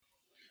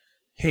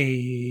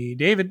Hey,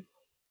 David,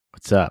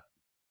 What's up?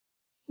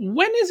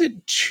 when is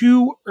it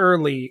too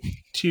early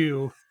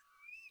to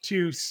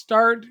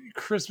start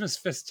Christmas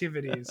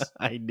festivities?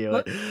 I knew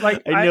Li- it.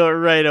 Like I knew it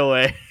right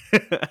away.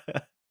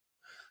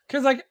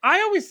 because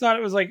I always thought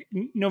it was like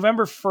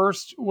November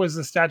 1st was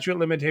the statute of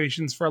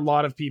limitations for a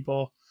lot of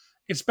people,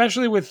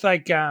 especially with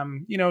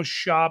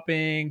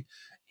shopping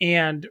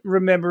and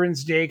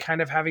Remembrance Day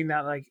kind of having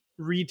that like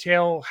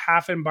retail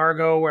half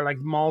embargo where like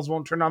malls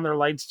won't turn on their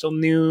lights till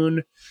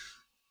noon.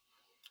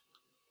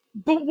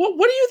 But what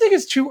do you think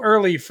is too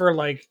early for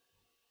like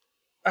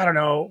I don't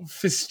know,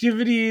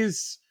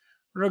 festivities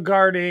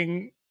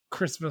regarding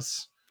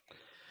Christmas?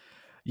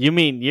 You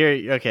mean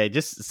you're okay?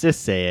 Just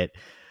say it.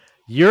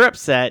 You're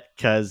upset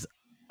because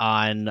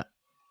on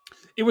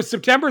It was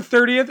September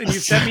 30th, and you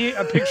sent me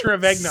a picture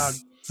of eggnog.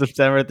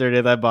 September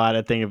 30th, I bought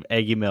a thing of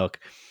eggy milk.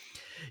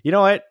 You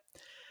know what?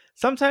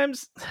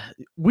 Sometimes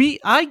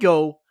I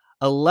go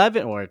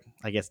 11 or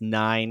I guess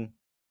 9,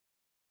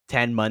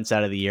 10 months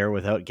out of the year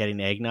without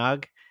getting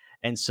eggnog,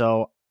 and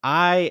so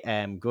I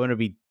am going to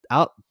be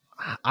out.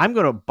 I'm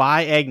going to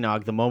buy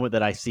eggnog the moment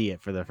that I see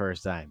it for the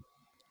first time.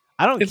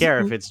 I don't It's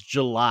care if it's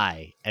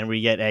July and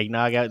we get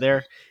eggnog out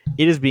there.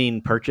 It is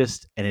being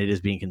purchased and it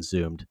is being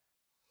consumed.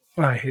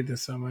 oh, I hate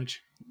this so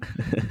much.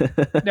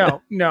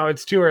 No,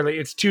 it's too early.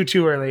 It's too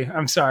early.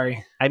 I'm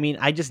sorry. I mean,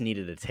 I just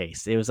needed a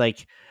taste. It was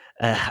like,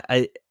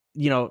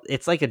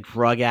 it's like a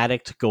drug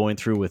addict going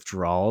through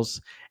withdrawals,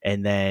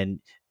 and then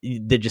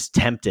they're just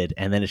tempted,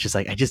 and then it's just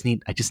like, I just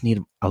need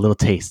a little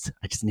taste.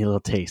 I just need a little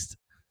taste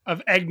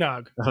Of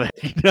eggnog. of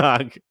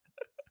eggnog.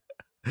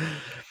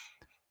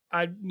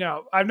 I'm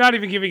not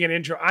even giving an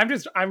intro.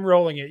 I'm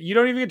rolling it. You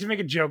don't even get to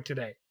make a joke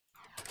today.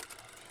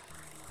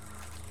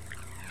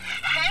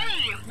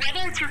 Hey,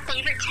 whether it's your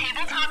favorite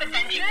tabletop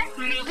adventure,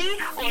 movie,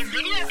 or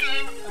video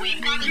game,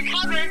 we've got you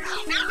covered.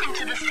 Welcome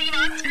to the Scene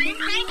on Screen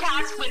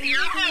podcast with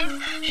your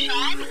hosts,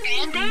 Sean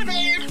and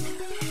David.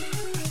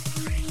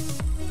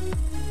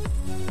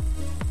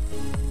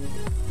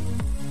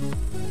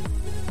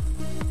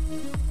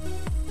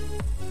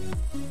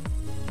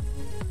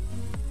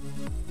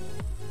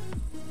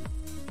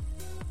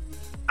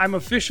 I'm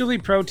officially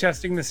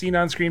protesting the Scene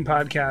on Screen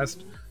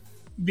podcast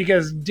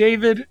because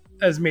David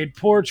has made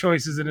poor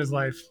choices in his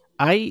life.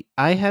 I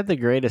had the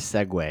greatest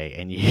segue,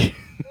 and you.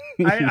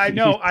 I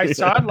know. I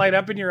saw it light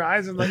up in your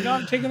eyes. I'm like, no,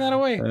 I'm taking that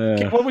away.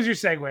 Okay, what was your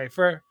segue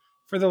for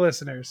the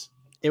listeners?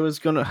 It was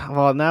gonna.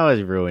 Well, now I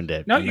ruined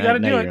it. No, you got to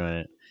do it.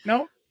 It.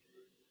 No,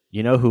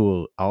 You know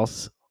who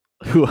else?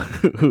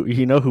 Who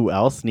you know who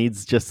else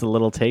needs just a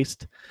little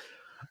taste?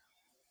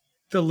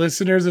 the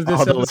listeners of this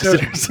All the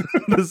episode. listeners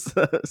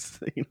of this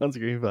on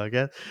Screen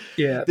podcast.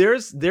 Yeah,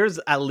 There's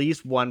at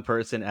least one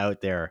person out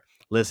there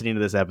listening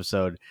to this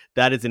episode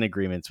that is in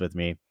agreement with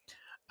me.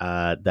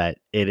 That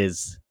it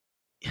is.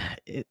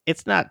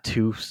 It's not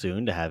too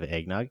soon to have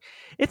eggnog.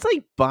 It's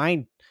like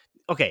buying.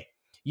 Okay,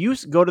 you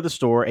go to the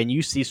store and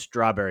you see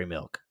strawberry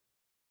milk.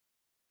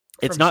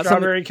 It's from not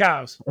strawberry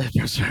cows.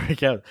 Strawberry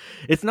cows.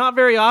 It's not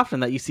very often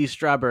that you see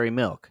strawberry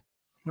milk.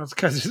 That's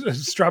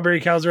because strawberry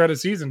cows are out of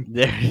season.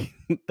 There,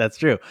 that's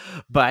true.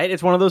 But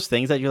it's one of those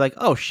things that you're like,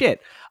 oh shit,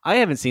 I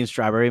haven't seen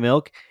strawberry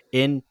milk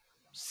in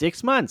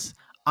 6 months.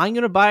 I'm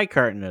gonna buy a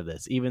carton of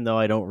this, even though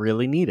I don't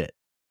really need it.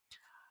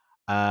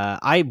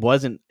 I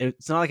wasn't.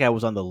 It's not like I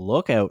was on the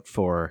lookout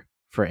for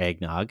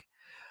eggnog.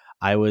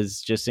 I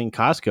was just in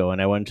Costco and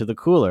I went to the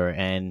cooler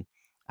and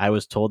I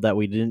was told that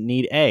we didn't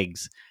need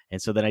eggs. And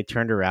so then I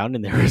turned around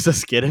and there was a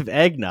skid of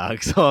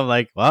eggnog. So I'm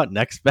like, well,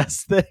 next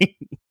best thing.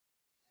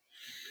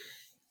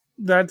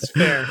 That's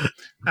fair.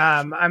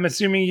 I'm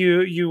assuming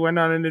you went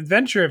on an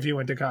adventure if you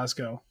went to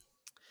Costco.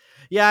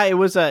 Yeah, it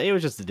was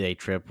just a day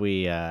trip.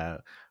 We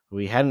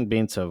hadn't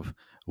been to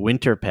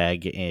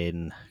Winterpeg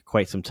in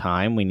quite some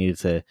time. We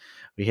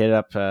hit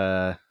up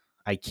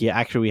IKEA.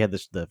 Actually, we had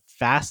the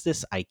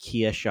fastest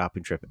IKEA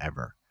shopping trip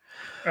ever.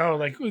 Oh,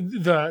 like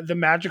the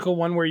magical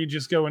one where you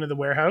just go into the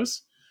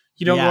warehouse.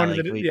 You don't go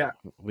into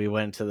we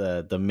went to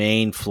the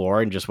main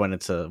floor and just went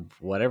into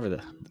whatever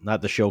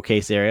not the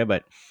showcase area,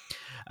 but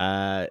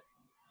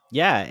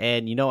yeah.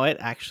 And you know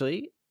what?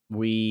 Actually,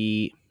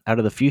 we out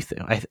of the few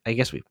things, I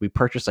guess we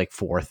purchased like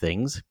 4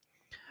 things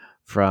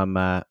from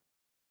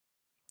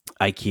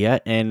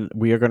IKEA, and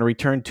we are going to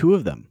return 2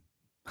 of them.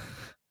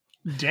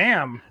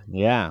 Damn.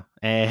 Yeah,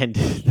 and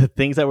the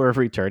things that we're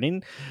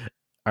returning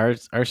are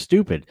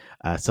stupid.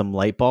 Some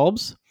light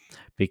bulbs,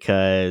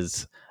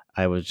 because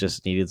I was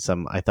just needed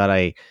some. I thought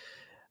I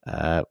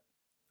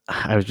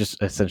was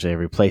just essentially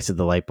replacing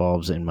the light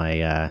bulbs in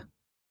my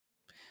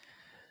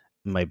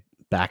my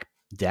back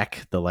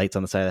deck, the lights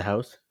on the side of the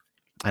house,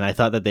 and I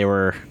thought that they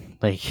were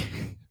like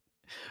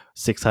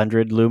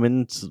 600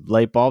 lumens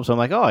light bulbs. So I'm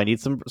like, oh, I need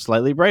some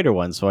slightly brighter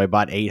ones. So I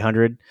bought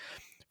 800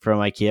 from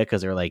IKEA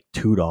because they're like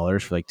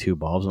 $2 for like 2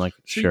 bulbs. I'm like,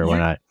 sure, why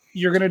not?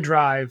 You're gonna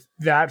drive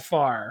that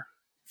far?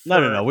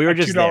 No. We were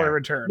just $2 there.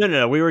 return.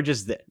 No. We were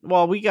just there.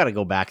 Well, we got to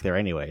go back there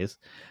anyways,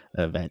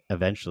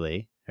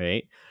 eventually,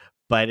 right?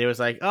 But it was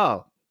like,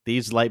 oh,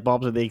 these light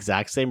bulbs are the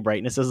exact same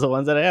brightness as the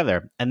ones that I have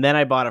there. And then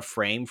I bought a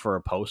frame for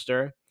a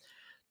poster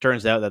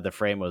turns out that the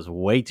frame was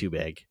way too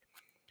big.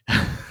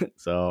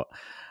 So,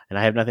 and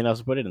I have nothing else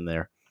to put it in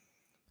there.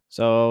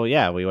 So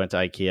yeah, we went to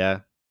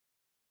IKEA.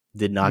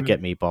 Did not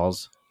get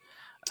meatballs.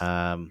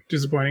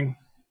 Disappointing.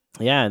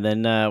 Yeah, and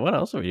then what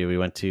else did we do? We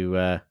went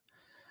to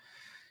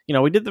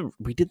we did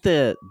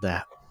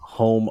the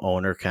home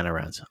owner kind of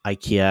runs.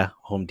 IKEA,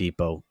 Home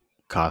Depot,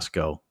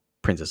 Costco,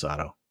 Princess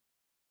Auto.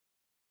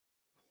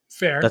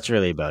 Fair. That's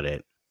really about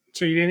it.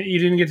 So you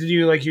didn't get to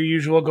do like your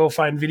usual go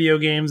find video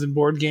games and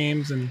board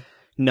games and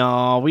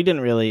No, we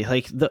didn't really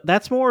like.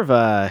 That's more of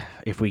a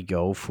if we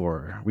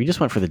just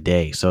went for the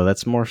day. So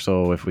that's more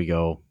so if we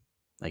go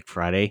like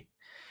Friday,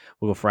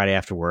 we'll go Friday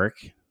after work.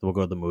 We'll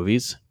go to the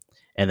movies,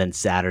 and then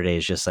Saturday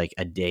is just like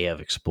a day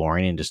of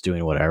exploring and just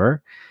doing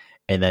whatever.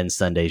 And then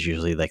Sunday is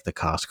usually like the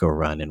Costco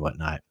run and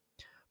whatnot.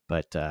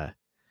 But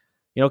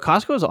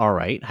Costco is all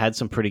right. Had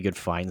some pretty good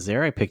finds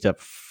there. I picked up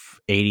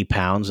 80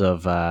 pounds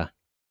of wood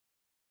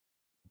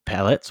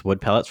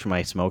pellets for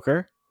my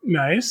smoker.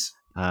 nice.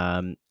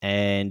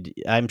 And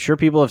I'm sure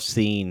people have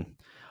seen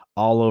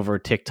all over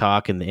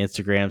TikTok and the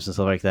Instagrams and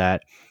stuff like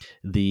that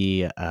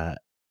the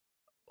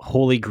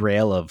holy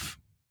grail of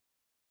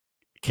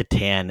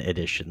Catan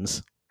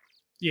editions.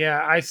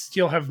 Yeah, I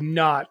still have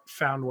not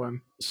found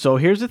one. So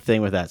here's the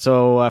thing with that.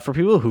 So for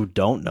people who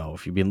don't know,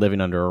 if you've been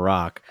living under a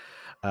rock,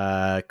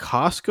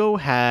 Costco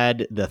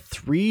had the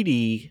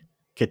 3D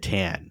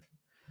Catan,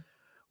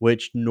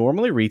 which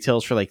normally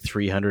retails for like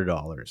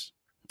 $300.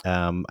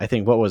 I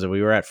think, what was it?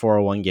 We were at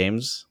 401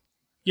 Games.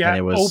 Yeah, and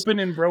it was open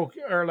and broke,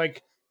 or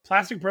like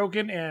plastic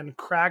broken and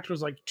cracked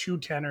was like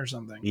 $210 or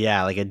something.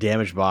 Yeah, like a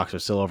damaged box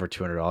was still over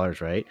 $200,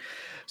 right?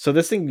 So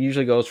this thing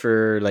usually goes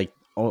for like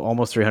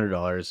almost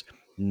 $300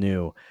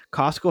 new.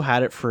 Costco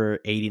had it for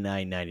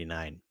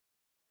 $89.99.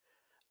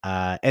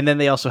 And then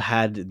they also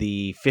had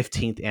the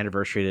 15th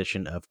anniversary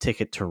edition of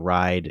Ticket to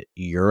Ride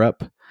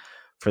Europe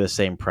for the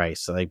same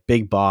price. So like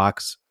big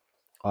box,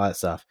 all that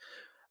stuff.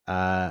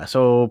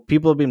 So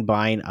people have been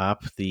buying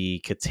up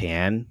the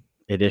Catan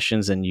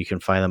editions, and you can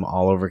find them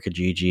all over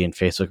Kijiji and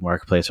Facebook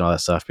Marketplace and all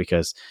that stuff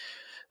because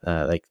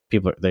like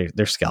people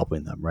they're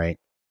scalping them, right?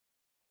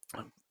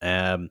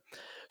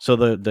 So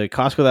the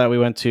Costco that we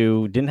went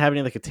to didn't have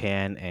any of the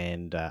Catan,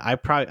 and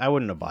I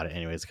wouldn't have bought it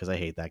anyways because I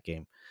hate that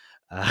game.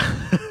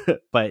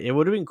 But it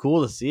would have been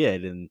cool to see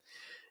it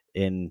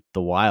in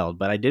the wild.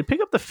 But I did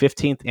pick up the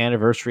 15th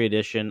anniversary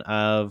edition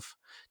of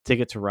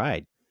Ticket to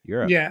Ride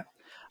Europe. Yeah.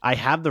 I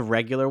have the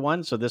regular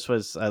one, so this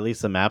was at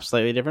least the map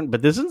slightly different,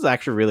 but this is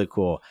actually really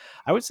cool.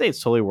 I would say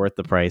it's totally worth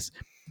the price.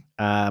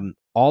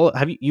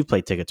 You've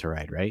played Ticket to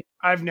Ride, right?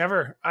 I've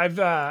never. I've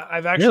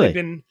actually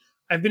been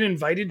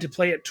invited to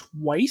play it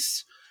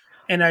twice,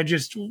 and I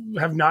just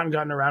have not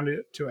gotten around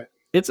to it.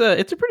 It's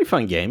a pretty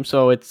fun game.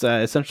 So it's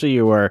essentially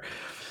you are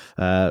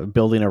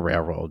building a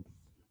railroad,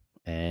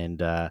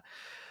 and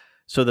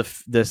so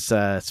this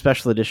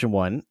special edition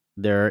one,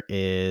 there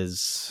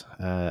is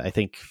I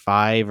think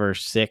 5 or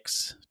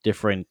 6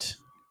 different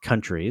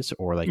countries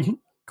or like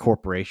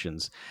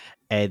corporations,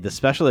 and the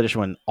special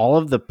edition one, all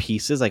of the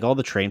pieces, like all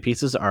the train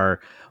pieces, are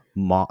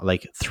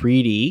like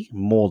 3D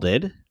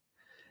molded.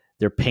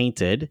 They're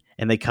painted,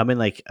 and they come in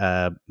like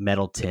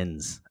metal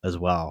tins as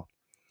well.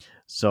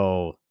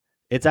 So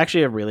it's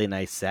actually a really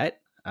nice set.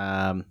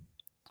 But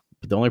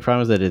the only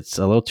problem is that it's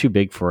a little too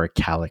big for a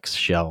Calyx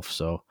shelf.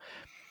 So,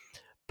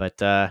 but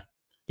yeah,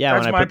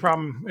 that's my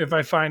problem. If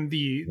I find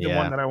the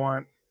one that I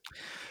want.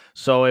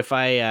 So if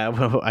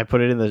I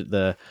put it in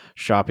the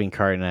shopping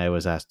cart, and I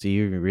was asked, "Do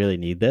you really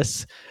need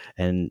this?"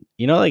 And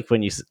like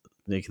when you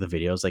like the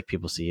videos, like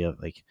people see of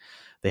like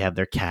they have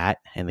their cat,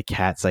 and the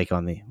cat's like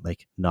on the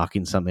like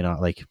knocking something on,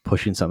 like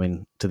pushing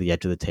something to the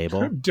edge of the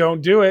table.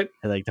 Don't do it.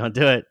 And like, don't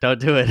do it.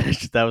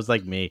 That was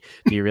like me.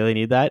 Do you really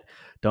need that?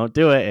 Don't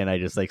do it. And I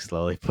just like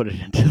slowly put it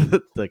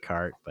into the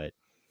cart. But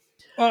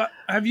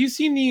have you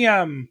seen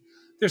the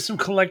there's some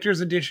collector's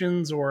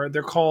editions, or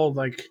they're called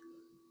like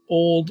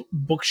old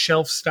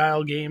bookshelf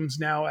style games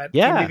now at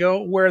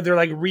Indigo, where they're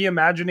like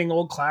reimagining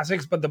old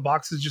classics, but the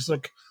boxes just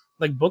look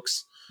like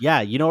books.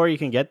 Yeah, you know where you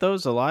can get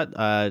those a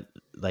lot?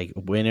 Like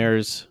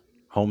Winners,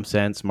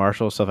 HomeSense,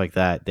 Marshall, stuff like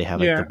that. They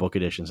have like the book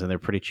editions, and they're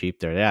pretty cheap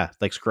there. Yeah,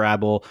 like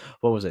Scrabble.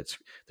 What was it?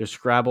 There's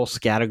Scrabble,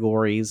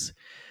 Scattergories,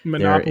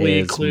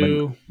 Monopoly,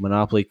 Clue.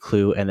 Monopoly,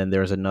 Clue, and then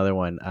there's another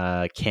one.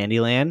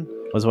 Candyland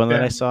was one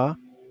that I saw.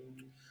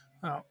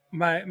 Oh,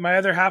 my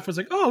other half was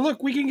like, "Oh,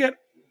 look, we can get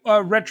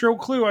retro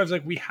Clue." I was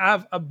like, "We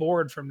have a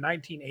board from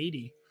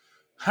 1980.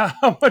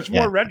 How much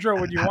more retro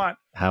would you want?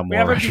 We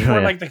have it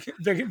before like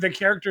the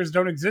characters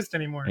don't exist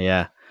anymore."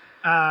 Yeah.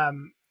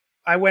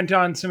 I went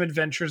on some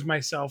adventures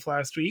myself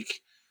last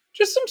week,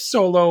 just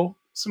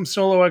some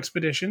solo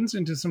expeditions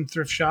into some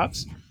thrift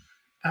shops.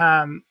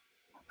 I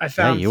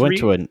found you went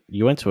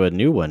to a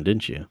new one,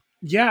 didn't you?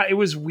 Yeah, it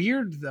was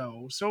weird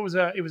though. So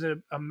it was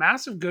a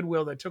massive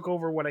Goodwill that took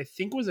over what I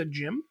think was a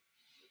gym.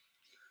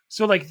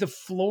 So like the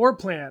floor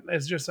plan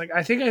is just like,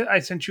 I think I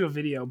sent you a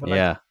video, but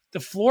like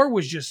the floor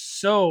was just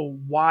so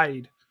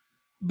wide,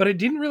 but it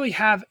didn't really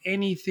have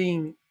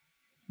anything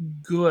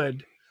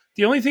good.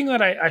 The only thing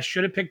that I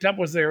should have picked up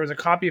was there was a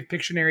copy of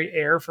Pictionary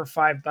Air for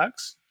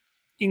 $5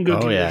 in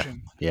good Oh yeah,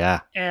 condition. yeah.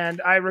 And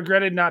I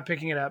regretted not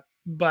picking it up,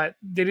 but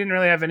they didn't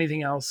really have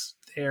anything else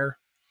there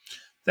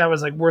that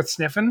was like worth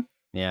sniffing.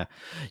 Yeah.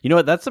 You know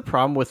what? That's the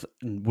problem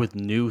with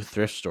new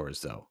thrift stores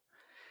though.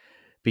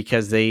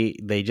 Because they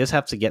just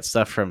have to get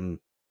stuff from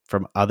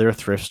other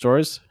thrift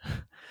stores.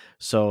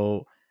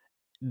 So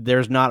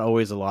there's not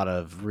always a lot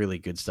of really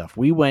good stuff.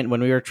 We went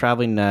when we were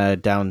traveling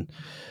down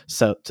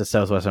south to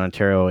southwestern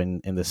Ontario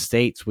in the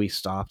States, we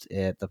stopped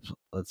at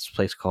this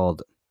place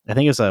called, I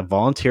think it's a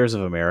Volunteers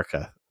of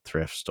America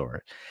thrift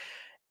store.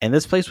 And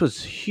this place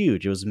was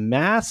huge. It was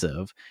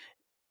massive.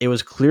 It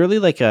was clearly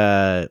like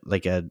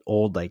an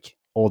old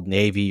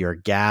Navy or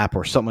Gap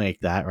or something like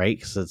that, right?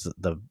 Because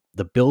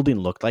the building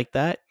looked like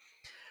that,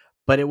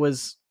 but it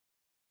was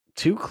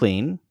too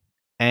clean,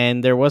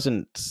 and there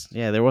wasn't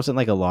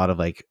like a lot of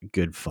like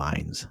good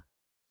finds.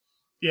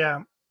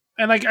 Yeah.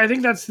 And like I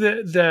think that's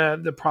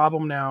the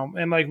problem now.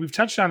 And like we've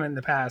touched on it in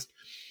the past.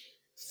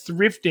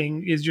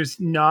 Thrifting is just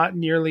not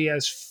nearly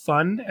as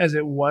fun as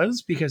it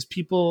was because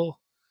people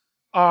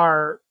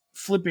are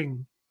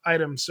flipping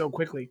items so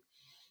quickly.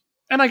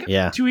 And like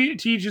to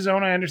each his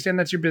own, I understand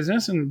that's your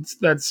business and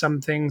that's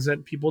some things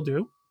that people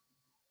do.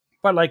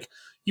 But like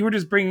you were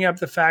just bringing up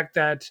the fact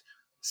that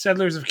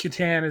Settlers of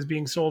Catan is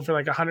being sold for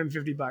like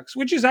 $150,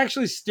 which is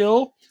actually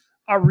still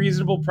a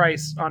reasonable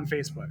price on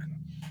Facebook.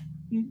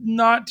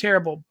 Not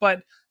terrible,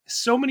 but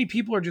so many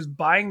people are just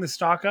buying the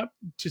stock up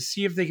to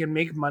see if they can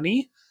make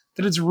money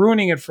that it's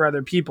ruining it for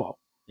other people.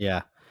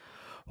 Yeah.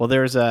 Well,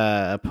 there's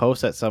a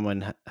post that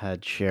someone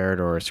had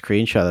shared, or a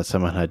screenshot that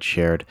someone had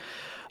shared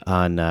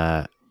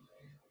on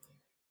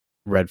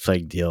Red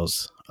Flag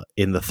Deals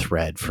in the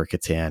thread for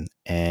Catan,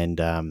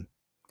 and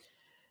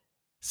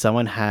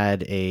someone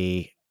had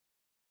it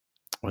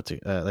was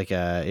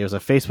a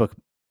Facebook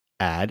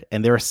ad,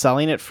 and they were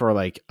selling it for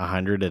like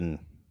 $101,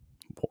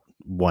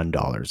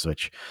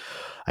 which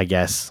I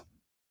guess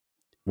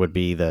would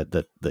be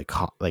the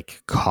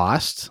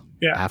cost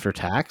after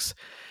tax,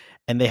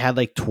 and they had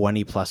like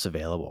 20 plus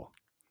available.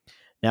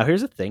 Now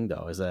here's the thing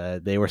though, is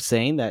they were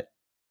saying that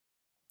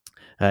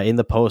in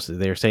the post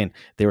they were saying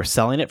they were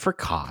selling it for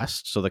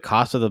cost, so the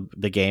cost of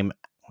the game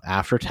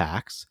after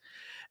tax,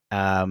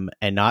 and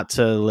not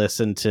to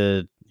listen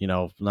to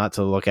not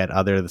to look at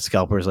the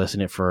scalpers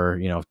listing it for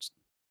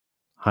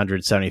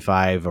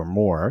 175 or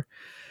more.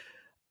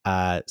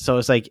 So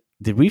it's like,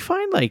 did we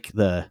find like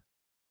the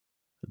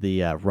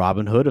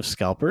Robin Hood of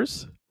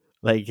scalpers?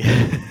 Like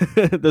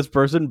this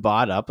person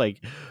bought up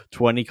like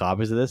 20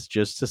 copies of this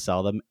just to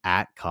sell them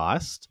at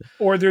cost,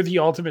 or they're the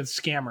ultimate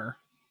scammer,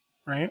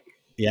 right?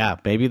 Yeah,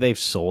 maybe they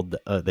stole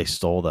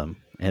them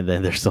and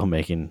then they're still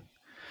making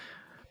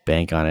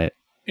bank on it.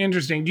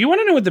 Interesting. Do you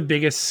want to know what the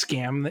biggest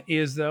scam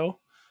is though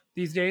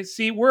these days?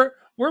 See, we're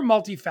a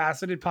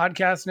multifaceted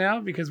podcast now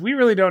because we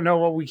really don't know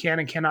what we can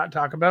and cannot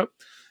talk about.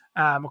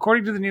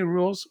 According to the new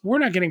rules, we're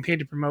not getting paid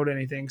to promote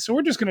anything, so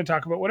we're just going to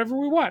talk about whatever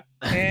we want,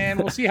 and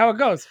we'll see how it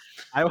goes.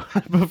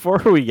 Before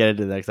we get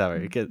into the next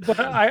topic, but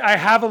I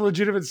have a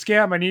legitimate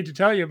scam I need to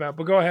tell you about.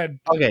 But go ahead.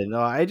 Okay, no,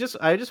 I just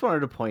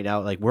wanted to point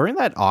out, like, we're in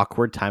that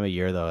awkward time of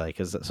year though,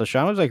 like, so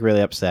Sean was like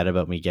really upset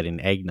about me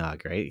getting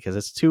eggnog, right? Because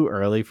it's too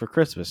early for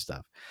Christmas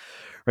stuff,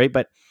 right?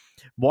 But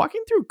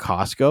walking through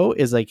Costco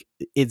is like,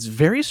 it's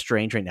very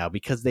strange right now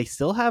because they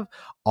still have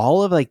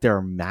all of like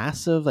their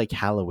massive like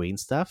Halloween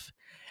stuff.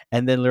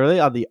 And then literally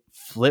on the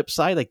flip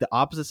side, like the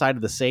opposite side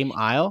of the same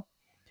aisle,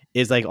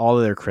 is like all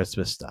of their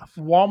Christmas stuff.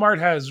 Walmart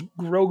has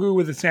Grogu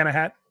with a Santa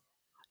hat.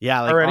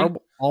 Yeah, like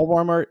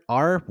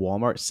our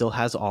Walmart still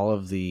has all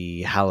of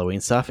the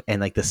Halloween stuff,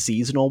 and like the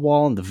seasonal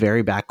wall in the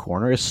very back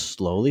corner is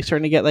slowly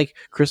starting to get like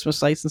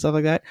Christmas lights and stuff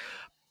like that.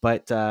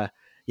 But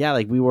yeah,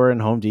 like we were in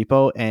Home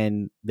Depot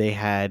and they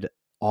had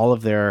all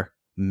of their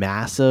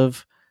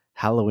massive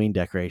Halloween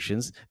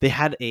decorations. They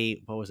had a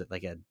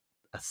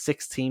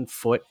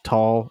 16-foot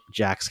tall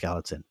Jack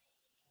Skellington,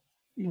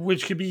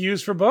 which could be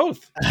used for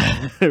both.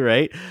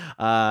 Right?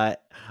 I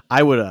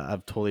would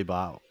have totally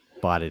bought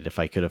it if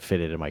I could have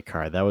fit it in my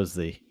car. That was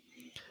the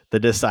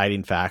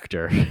deciding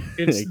factor.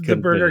 It's the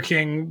Burger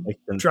King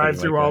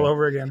drive-through all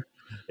over again.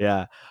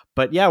 Yeah.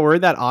 But yeah, we're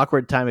in that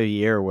awkward time of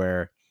year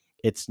where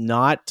it's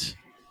not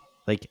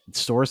like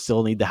stores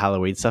still need the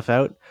Halloween stuff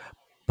out,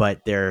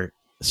 but they're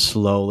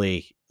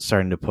slowly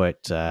starting to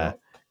put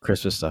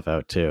Christmas stuff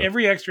out too.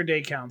 Every extra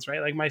day counts,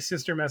 right? Like my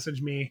sister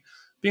messaged me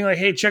being like,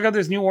 hey, check out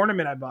this new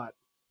ornament I bought.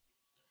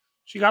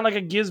 She got like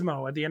a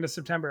gizmo at the end of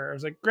September. I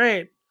was like,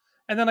 great.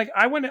 And then like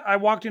I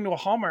walked into a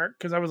Hallmark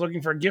because I was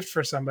looking for a gift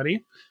for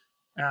somebody.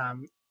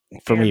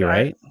 For me,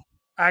 right?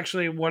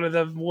 Actually, one of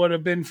them would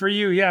have been for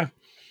you. Yeah.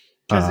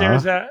 Because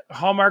there's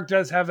Hallmark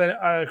does have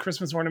a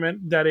Christmas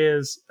ornament that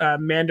is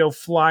Mando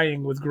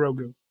flying with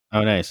Grogu.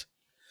 Oh, nice.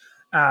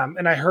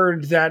 And I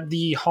heard that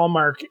the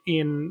Hallmark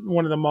in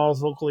one of the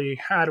malls locally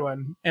had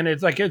one, and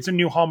it's a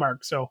new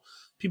Hallmark, so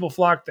people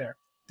flocked there.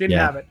 Didn't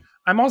have it.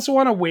 I'm also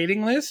on a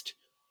waiting list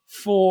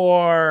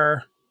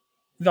for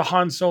the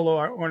Han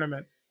Solo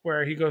ornament.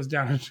 where he goes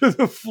down to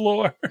the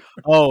floor.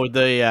 Oh,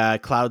 the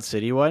Cloud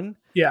City one?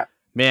 Yeah.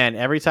 Man,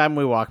 every time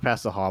we walk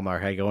past the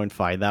Hallmark, I go and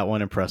find that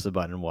one and press the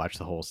button and watch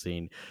the whole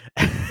scene.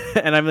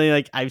 And I mean,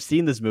 like, I've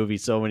seen this movie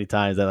so many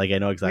times that like I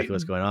know exactly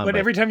what's going on. But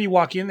every time you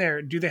walk in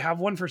there, do they have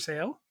one for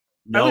sale?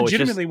 No, I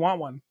legitimately want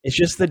one. It's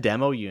just the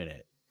demo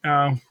unit.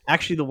 Oh.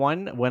 Actually, the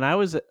one when I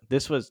was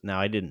now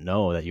I didn't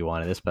know that you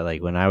wanted this, but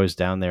like when I was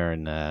down there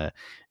in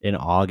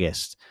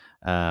August,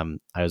 I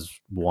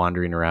was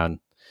wandering around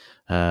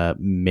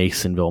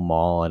Masonville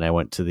Mall and I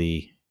went to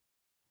the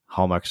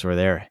Hallmark store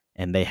there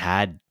and they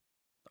had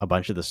a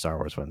bunch of the Star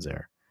Wars ones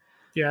there.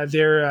 Yeah,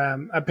 they're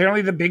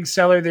apparently the big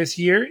seller this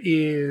year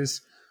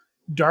is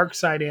Dark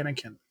Side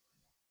Anakin.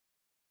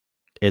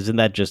 Isn't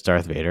that just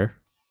Darth Vader?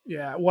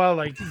 Yeah, well,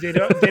 like they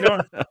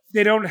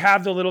don't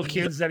have the little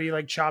kids that he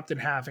like chopped in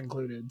half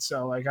included.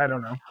 So like I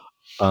don't know.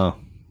 Oh,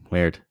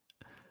 weird.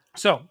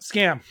 So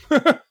scam.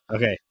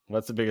 Okay,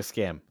 what's the biggest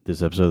scam?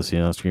 This episode of the Scene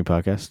on Screen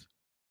podcast.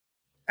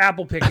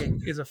 Apple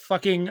picking is a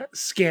fucking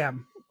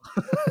scam.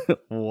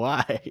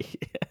 Why?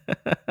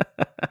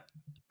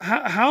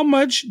 How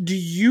much do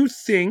you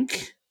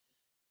think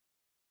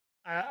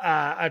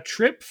a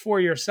trip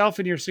for yourself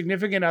and your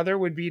significant other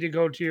would be to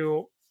go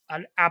to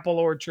an apple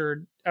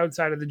orchard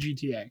outside of the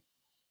GTA?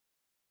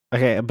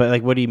 Okay, but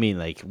like, what do you mean?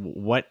 Like,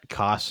 what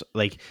costs?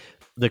 Like,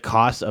 the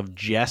cost of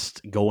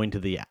just going to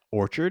the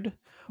orchard?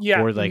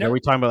 Yeah. Or like, are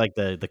we talking about like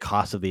the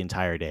cost of the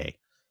entire day?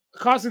 The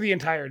cost of the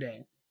entire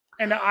day.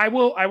 And I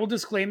will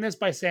disclaim this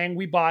by saying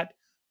we bought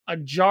a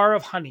jar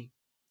of honey.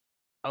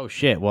 Oh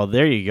shit! Well,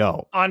 there you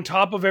go. On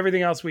top of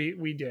everything else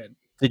we did.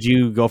 Did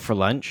you go for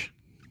lunch?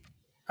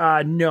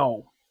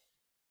 No.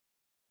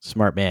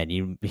 Smart man.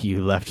 You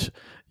left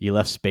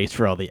space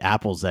for all the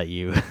apples that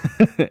you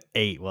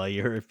ate while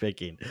you were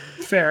picking.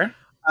 Fair.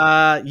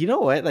 You know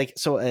what? Like,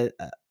 so a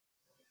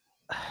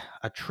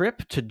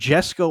trip to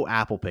just go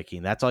apple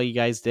picking. That's all you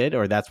guys did,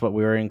 or that's what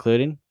we were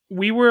including?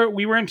 We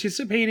were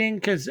anticipating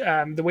because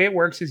the way it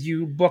works is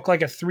you book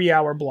like a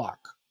 3-hour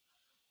block.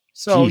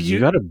 So jeez, you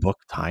got to book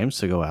times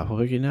to go apple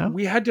picking now?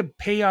 We had to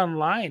pay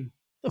online.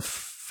 The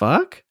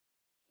fuck?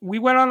 We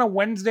went on a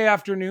Wednesday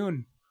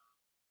afternoon.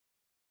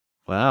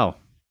 Wow.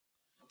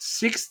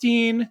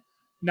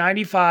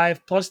 $16.95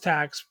 plus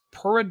tax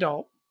per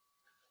adult.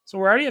 So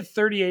we're already at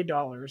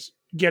 $38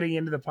 getting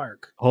into the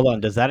park. Hold on,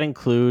 does that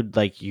include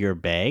like your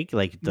bag?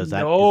 Like, does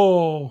that?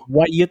 No.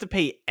 What, you have to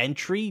pay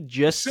entry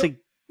just to?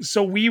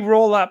 So we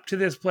roll up to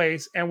this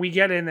place and we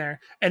get in there,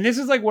 and this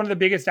is like one of the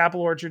biggest apple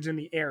orchards in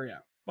the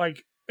area.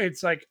 Like,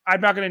 it's like,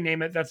 I'm not going to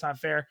name it. That's not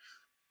fair.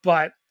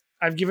 But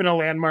I've given a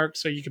landmark,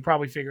 so you could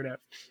probably figure it out.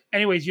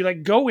 Anyways, you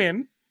like go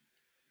in,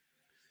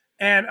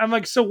 and I'm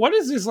like, so what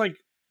does this like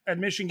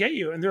admission get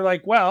you? And they're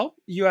like, well,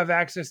 you have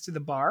access to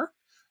the bar,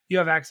 you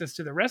have access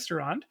to the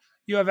restaurant,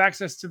 you have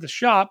access to the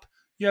shop,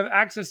 you have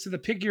access to the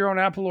pick your own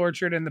apple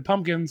orchard and the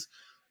pumpkins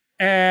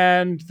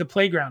and the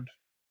playground.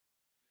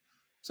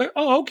 It's like,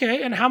 oh,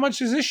 okay. And how much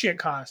does this shit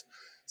cost?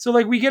 So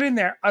like we get in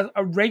there,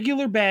 a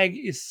regular bag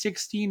is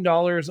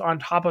 $16 on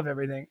top of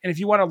everything. And if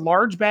you want a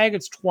large bag,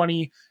 it's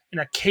 $20,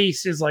 and a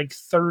case is like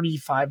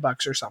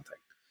 $35 or something.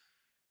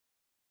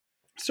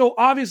 So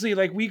obviously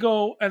like we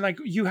go and like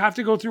you have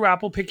to go through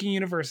apple picking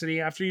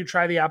university after you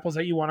try the apples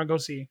that you want to go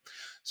see.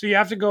 So you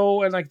have to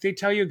go and like they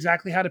tell you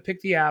exactly how to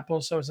pick the apple.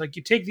 So it's like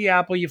you take the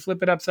apple, you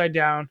flip it upside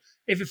down.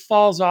 If it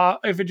falls off,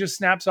 if it just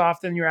snaps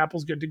off, then your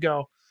apple's good to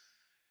go.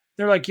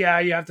 They're like, yeah,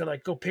 you have to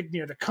like go pick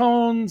near the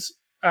cones.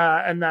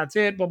 And that's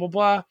it, blah, blah,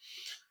 blah.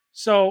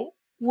 So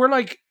we're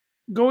like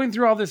going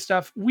through all this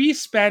stuff. We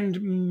spend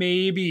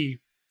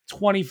maybe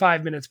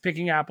 25 minutes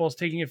picking apples,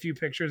 taking a few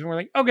pictures, and we're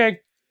like,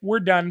 okay, we're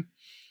done.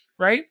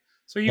 Right?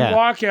 So you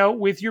walk out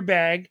with your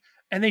bag,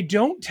 and they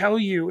don't tell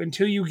you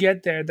until you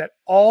get there that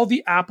all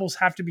the apples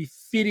have to be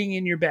fitting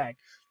in your bag.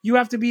 You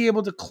have to be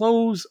able to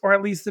close, or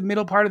at least the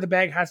middle part of the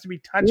bag has to be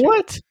touching.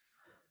 What?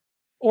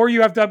 Or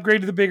you have to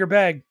upgrade to the bigger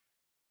bag.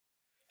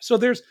 So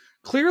there's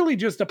clearly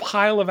just a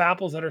pile of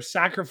apples that are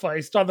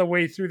sacrificed on the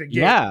way through the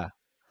gate. Yeah.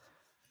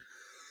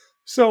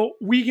 So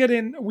we get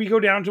in, we go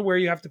down to where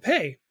you have to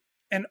pay.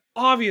 And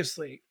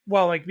obviously,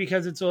 well, like,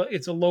 because it's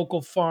a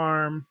local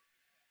farm,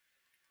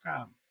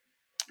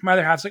 my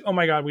other half's like, oh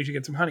my God, we should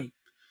get some honey.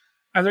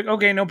 I was like,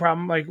 okay, no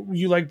problem. Like,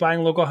 you like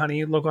buying local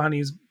honey. Local honey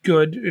is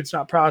good. It's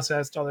not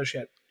processed, all this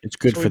shit. It's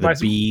good for the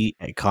bee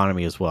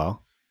economy as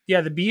well.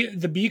 Yeah, the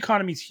bee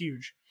economy is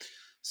huge.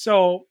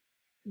 So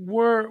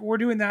we're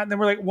doing that, and then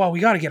we're like, well, we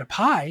got to get a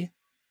pie,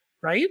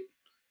 right?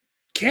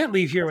 Can't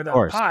leave here without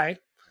a pie.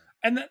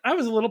 And then I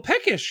was a little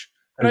peckish,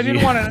 and I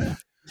didn't want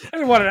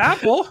an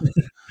apple,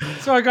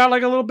 so I got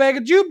like a little bag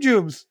of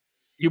jujubes.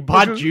 You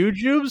bought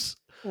jujubes?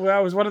 Well,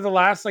 that was one of the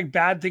last like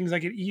bad things I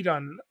could eat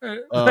on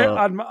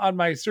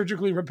my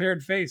surgically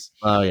repaired face.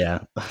 Oh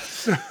yeah.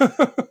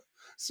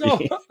 So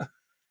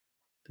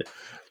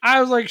I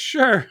was like,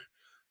 sure.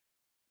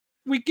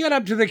 We get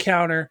up to the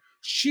counter.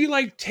 She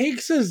like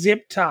takes a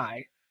zip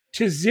tie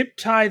to zip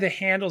tie the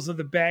handles of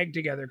the bag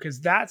together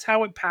because that's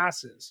how it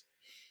passes.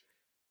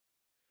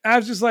 I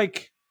was just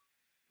like,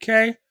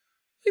 okay.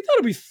 I thought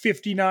it'd be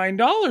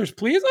 $59,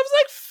 please. I was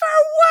like, for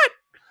what?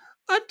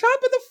 On top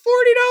of the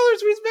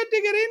 $40 we spent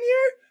to get in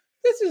here?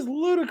 This is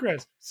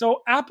ludicrous.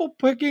 So apple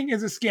picking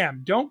is a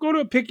scam. Don't go to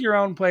a pick your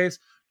own place.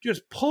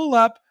 Just pull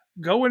up,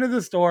 go into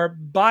the store,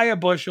 buy a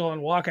bushel,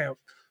 and walk out.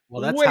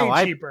 Well, that's way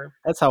how cheaper.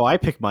 That's how I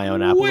pick my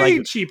own apples.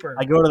 Way cheaper.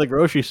 I go to the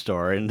grocery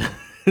store and,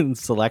 and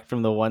select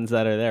from the ones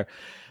that are there.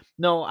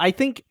 No, I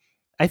think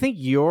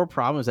your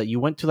problem is that you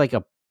went to like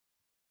a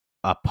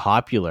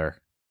popular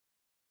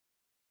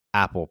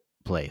apple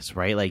place,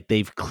 right? Like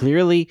they've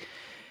clearly,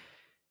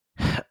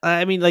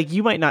 I mean, like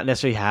you might not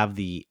necessarily have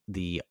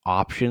the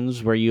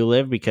options where you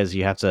live because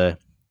you have to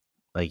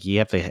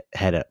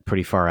head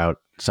pretty far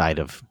outside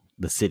of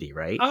the city,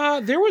 right?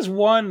 There was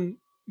one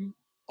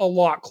a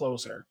lot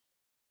closer.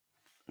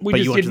 But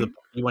you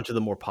went to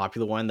the more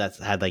popular one that's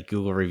had like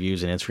Google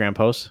reviews and Instagram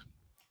posts.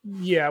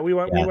 Yeah, we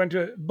went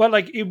to, but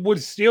like it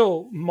was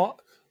still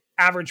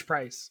average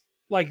price.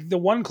 Like the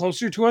one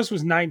closer to us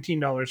was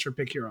 $19 for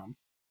pick your own.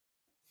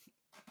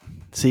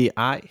 See,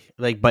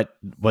 but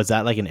was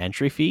that like an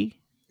entry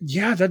fee?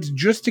 Yeah, that's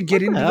just to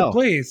get into the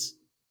place.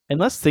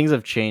 Unless things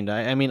have changed.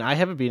 I mean, I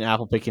haven't been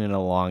apple picking in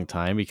a long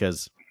time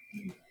because,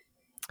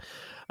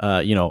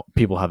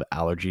 people have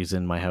allergies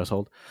in my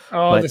household.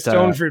 Oh, but, the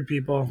stone fruit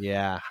people.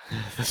 Yeah,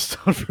 the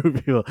stone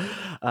fruit people.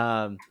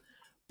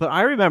 But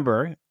I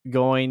remember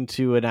going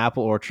to an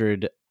apple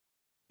orchard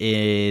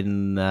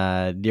in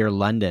near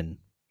London,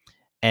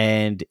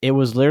 and it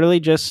was literally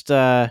just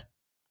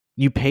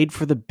you paid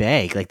for the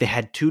bag. Like they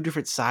had two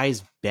different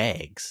size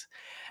bags,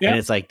 and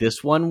it's like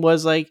this one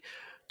was like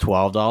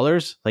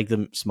 $12. Like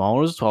the small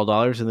one was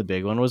 $12, and the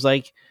big one was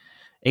like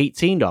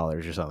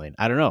 $18 or something.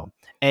 I don't know.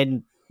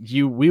 And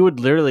we would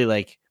literally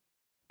like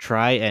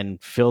try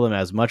and fill them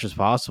as much as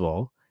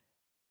possible,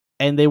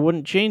 and they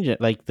wouldn't change it.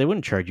 Like they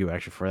wouldn't charge you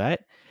extra for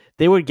that.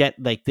 They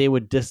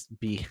would just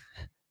be,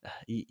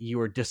 you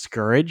were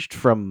discouraged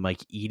from like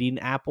eating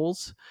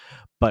apples,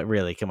 but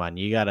really, come on,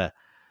 you gotta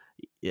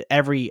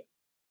every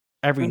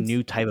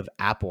new type of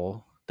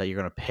apple that you're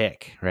gonna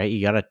pick, right?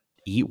 You gotta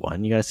eat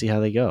one. You gotta see how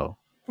they go.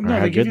 No,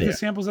 they give you the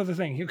samples of the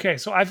thing. Okay,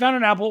 so I found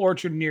an apple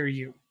orchard near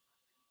you.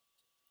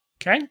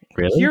 Okay,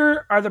 really?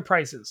 Here are the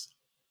prices.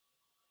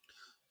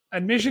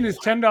 Admission is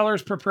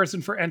 $10 per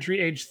person for entry,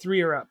 age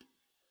 3 or up.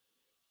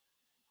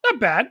 Not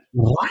bad.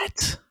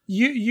 What?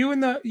 You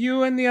and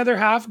the other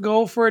half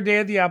go for a day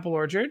at the apple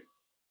orchard.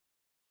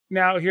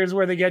 Now here's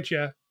where they get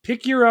you.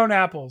 Pick your own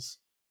apples.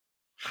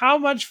 How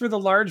much for the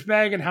large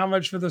bag and how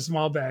much for the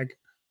small bag?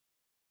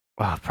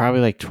 Wow, probably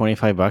like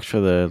 $25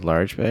 for the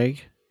large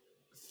bag.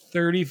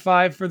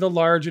 35 for the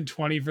large and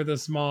 20 for the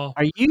small.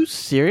 Are you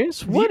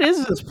serious? What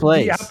is this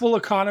place? The Apple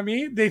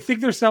economy. They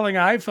think they're selling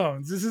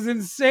iPhones. This is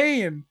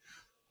insane.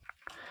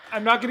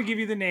 I'm not going to give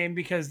you the name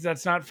because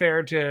that's not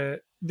fair to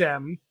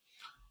them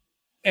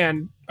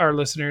and our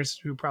listeners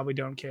who probably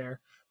don't care.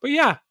 But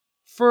yeah,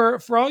 for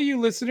all you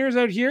listeners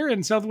out here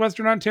in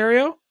southwestern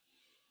Ontario,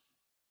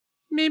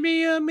 maybe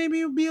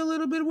you'll be a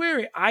little bit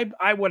wary.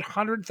 I would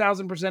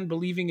 100,000%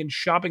 believing in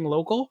shopping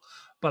local,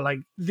 but like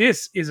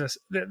this is a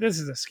scam. This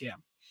is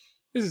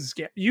a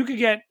scam. You could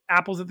get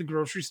apples at the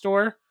grocery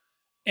store,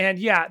 and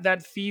yeah,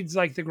 that feeds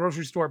like the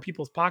grocery store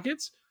people's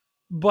pockets,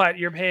 but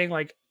you're paying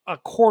like a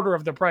quarter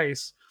of the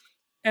price,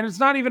 and it's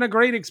not even a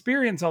great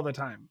experience all the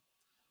time.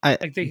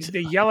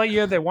 They yell at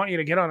you. They want you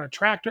to get on a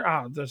tractor.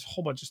 There's a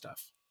whole bunch of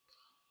stuff.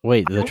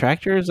 Wait, the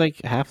tractor is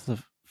like half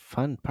the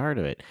fun part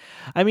of it.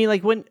 I mean,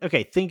 like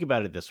think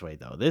about it this way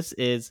though. This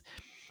is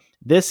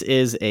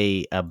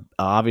a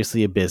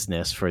obviously a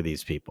business for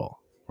these people,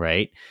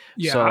 right?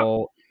 Yeah.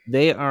 So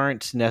they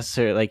aren't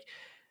necessarily like,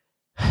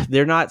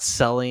 they're not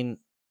selling.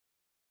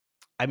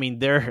 I mean,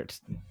 they're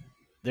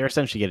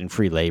essentially getting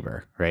free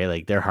labor, right?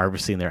 Like they're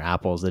harvesting their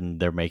apples and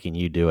they're making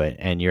you do it,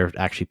 and you're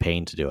actually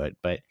paying to do it.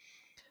 But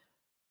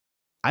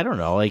I don't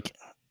know, like,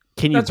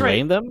 can you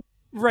blame them?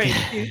 Right,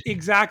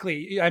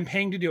 exactly. I'm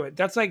paying to do it.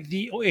 That's like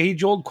the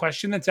age-old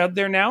question that's out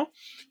there now.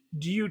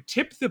 Do you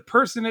tip the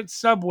person at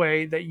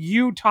Subway that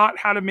you taught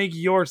how to make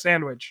your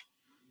sandwich?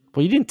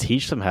 Well, you didn't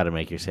teach them how to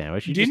make your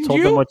sandwich. You just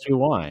told them what you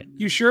want.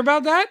 You sure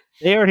about that?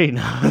 They already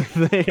know.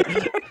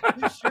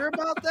 You sure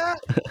about that?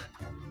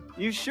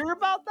 You sure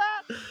about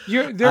that?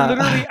 They're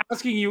literally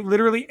asking you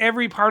literally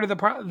every part of the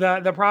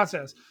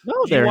process. No,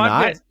 they're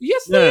not. This?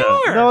 Yes, they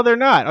are. No, they're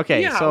not.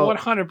 Okay, yeah, so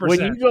 100%. When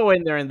you go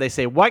in there and they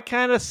say, "What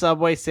kind of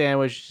Subway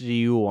sandwich do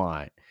you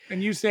want?"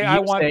 and you say, "I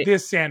want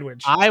this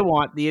sandwich. I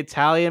want the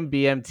Italian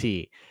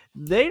BMT."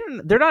 They're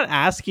not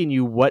asking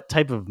you what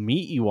type of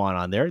meat you want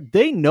on there.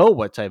 They know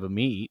what type of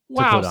meat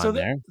to put on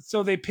there.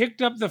 So they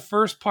picked up the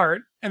first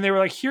part and they were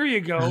like, "Here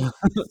you go,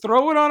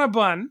 throw it on a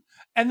bun."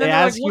 And then they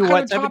ask you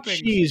what type of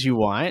cheese you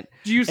want.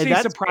 Do you say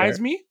surprise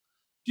me?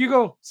 Do you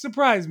go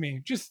surprise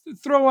me? Just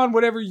throw on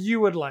whatever you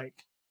would like.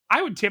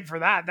 I would tip for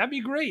that. That'd be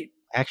great.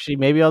 Actually,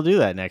 maybe I'll do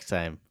that next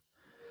time.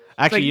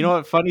 Actually, you know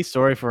what? Funny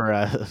story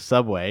for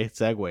Subway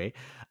segue.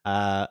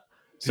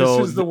 This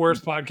is the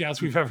worst podcast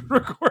we've ever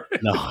recorded.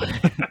 No,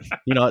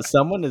 you know,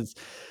 someone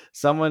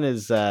Someone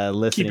is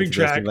listening Keeping to this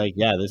track. and like,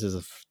 yeah, this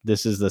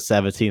is the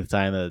 17th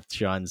time that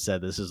Sean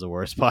said this is the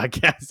worst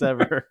podcast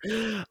ever.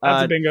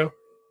 That's a bingo.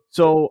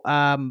 So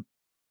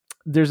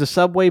there's a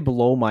Subway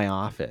below my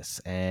office,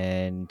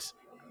 and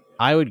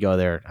I would go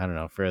there, I don't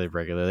know, fairly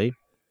regularly.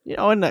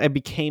 And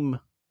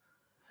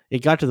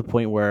it got to the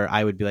point where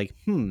I would be like,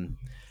 I'm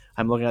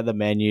looking at the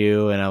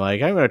menu and I'm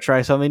like, I'm going to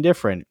try something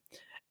different.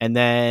 And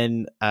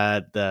then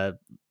the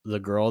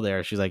girl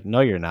there, she's like,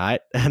 no, you're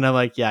not. And I'm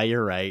like, yeah,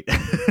 you're right.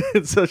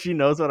 So she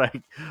knows what I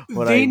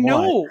They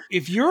know want.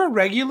 if you're a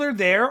regular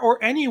there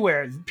or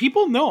anywhere,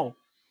 people know.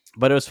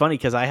 But it was funny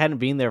because I hadn't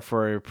been there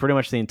for pretty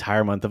much the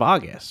entire month of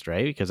August,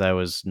 right? Because I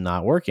was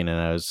not working and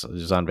I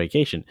was on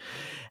vacation.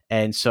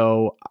 And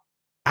so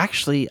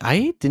actually,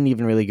 I didn't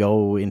even really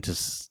go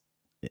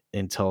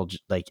until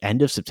like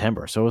end of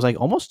September. So it was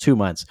like almost 2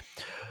 months.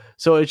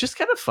 So it's just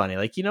kind of funny.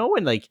 Like,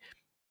 when like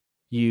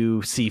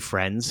you see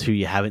friends who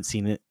you haven't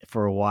seen it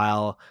for a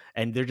while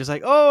and they're just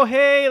like, oh,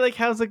 hey, like,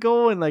 how's it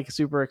going? Like,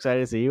 super excited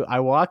to see you. I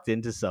walked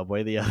into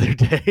Subway the other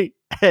day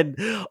and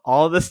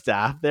all the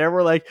staff there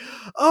were like,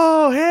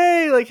 oh,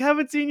 hey, like,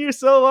 haven't seen you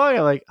so long.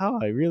 I'm like, oh,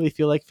 I really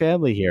feel like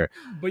family here.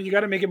 But you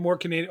got to make it more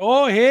Canadian.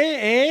 Oh,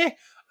 hey, eh?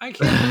 I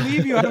can't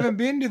believe you haven't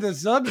been to the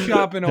sub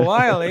shop in a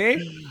while, eh?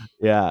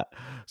 Yeah.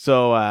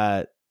 So,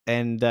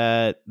 and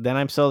then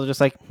I'm still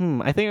just like, I think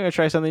I'm going to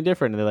try something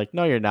different. And they're like,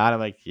 no, you're not. I'm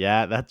like,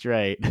 yeah, that's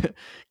right.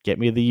 Get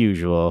me the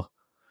usual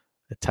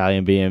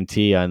Italian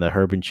BMT on the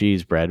herb and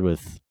cheese bread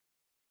with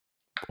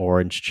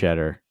orange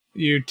cheddar.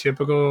 You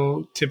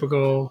typical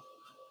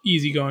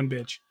easygoing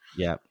bitch.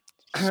 Yeah.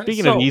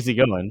 Speaking of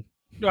easygoing.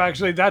 No,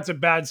 actually, that's a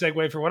bad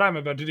segue for what I'm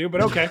about to do,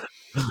 but okay.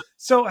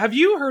 So have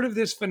you heard of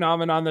this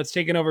phenomenon that's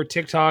taken over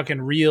TikTok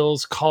and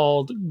Reels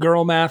called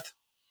girl math?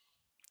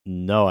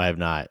 No, I have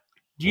not.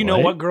 Do you know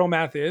what girl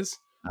math is?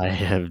 I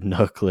have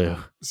no clue.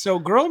 So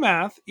girl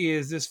math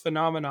is this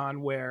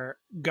phenomenon where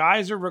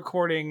guys are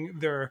recording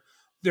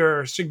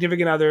their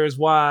significant others,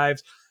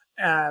 wives,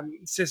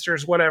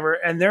 sisters, whatever,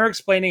 and they're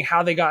explaining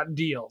how they got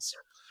deals.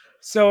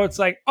 So it's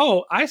like,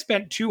 oh, I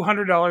spent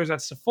 $200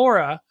 at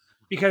Sephora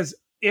because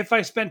if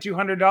I spent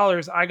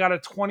 $200, I got a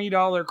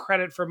 $20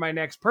 credit for my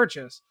next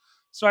purchase.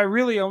 So I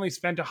really only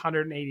spent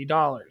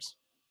 $180.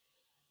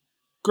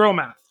 Girl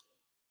math.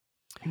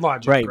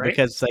 Logic, right?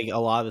 Because like a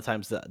lot of the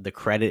times the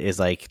credit is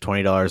like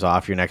 $20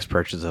 off your next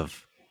purchase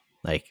of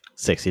like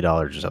 $60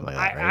 or something like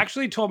that. I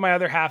actually told my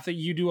other half that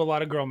you do a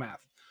lot of girl math.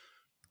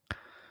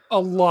 A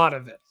lot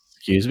of it.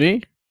 Excuse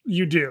me?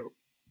 You do.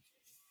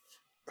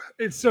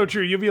 It's so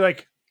true. You'll be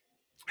like,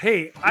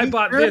 hey, I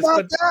bought sure this.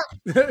 About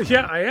but that?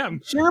 Yeah, I am.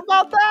 Sure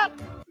about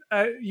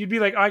that? You'd be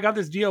like, I got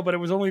this deal, but it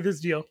was only this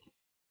deal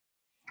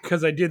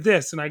because I did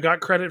this and I got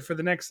credit for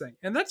the next thing.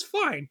 And that's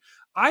fine.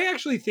 I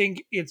actually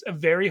think it's a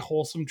very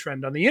wholesome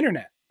trend on the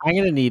internet. I'm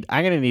gonna need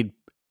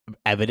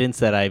evidence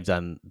that I've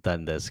done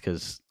this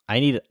because I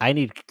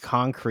need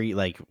concrete.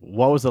 Like,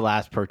 what was the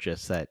last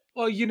purchase that?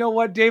 Well, you know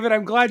what, David?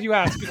 I'm glad you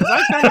asked because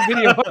I found a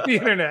video on the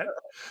internet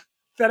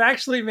that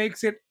actually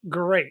makes it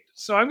great.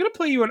 So I'm going to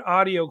play you an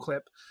audio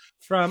clip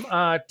from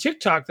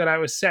TikTok that I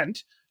was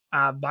sent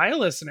by a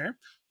listener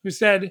who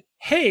said,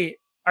 hey,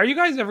 are you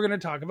guys ever going to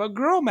talk about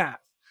girl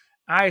math?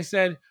 I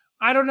said,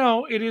 I don't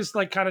know. It is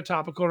like kind of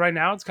topical right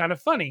now. It's kind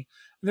of funny.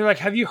 And they're like,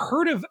 have you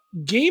heard of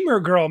gamer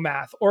girl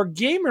math or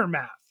gamer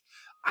math?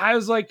 I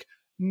was like,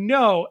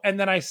 no. And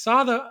then I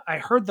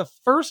heard the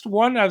first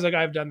one. I was like,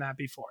 I've done that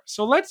before.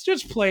 So let's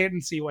just play it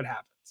and see what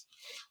happens.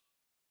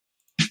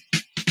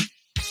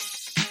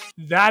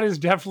 That is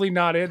definitely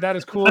not it. That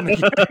is cool.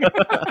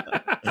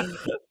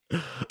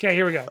 Okay,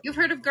 here we go. You've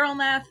heard of girl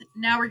math.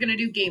 Now we're going to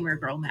do gamer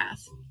girl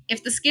math.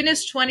 If the skin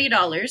is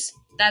 $20,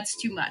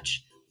 that's too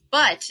much.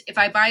 But if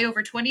I buy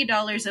over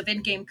 $20 of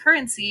in-game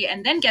currency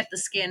and then get the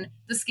skin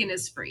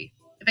is free.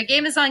 If a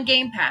game is on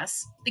Game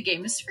Pass, the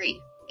game is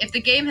free. If the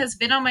game has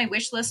been on my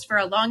wish list for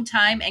a long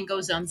time and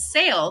goes on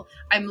sale,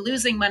 I'm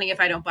losing money if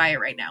I don't buy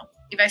it right now.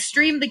 If I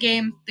stream the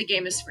game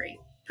is free.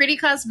 Pretty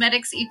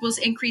cosmetics equals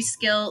increased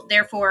skill,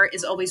 therefore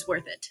is always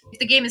worth it. If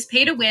the game is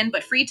pay to win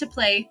but free to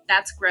play,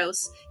 that's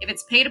gross. If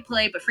it's pay to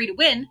play but free to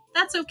win,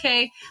 that's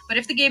okay. But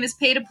if the game is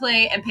pay to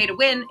play and pay to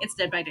win, it's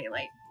Dead by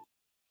Daylight.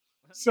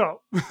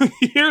 So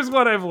here's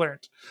what I've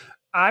learned.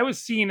 I was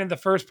seen in the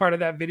first part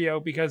of that video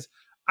because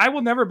I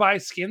will never buy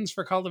skins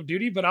for Call of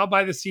Duty, but I'll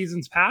buy the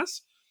season's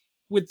pass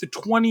with the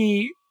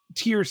 20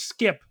 tier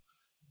skip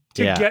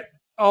to get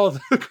all of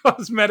the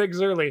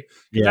cosmetics early.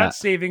 That's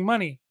saving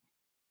money.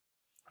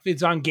 If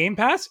it's on Game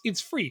Pass,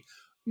 it's free.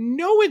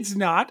 No, it's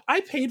not.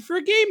 I paid for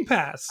a Game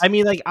Pass. I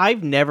mean, like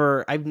I've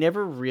never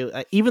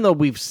really, even though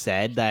we've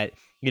said that,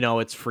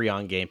 it's free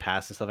on Game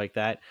Pass and stuff like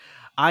that,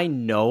 I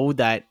know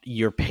that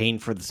you're paying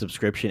for the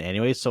subscription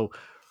anyway. So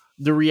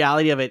the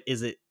reality of it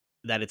is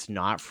that it's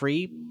not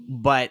free,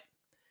 but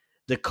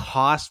the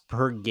cost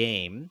per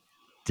game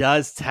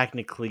does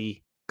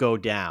technically go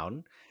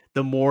down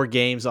the more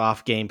games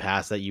off Game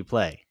Pass that you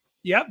play.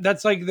 Yep,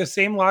 that's like the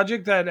same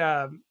logic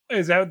that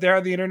is out there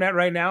on the internet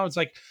right now. It's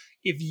like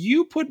if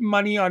you put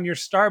money on your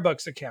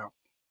Starbucks account,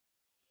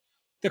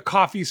 the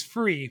coffee's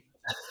free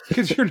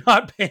because you're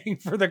not paying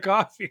for the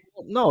coffee.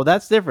 No,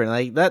 that's different.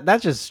 Like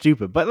that's just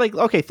stupid. But like,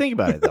 okay, think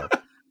about it though.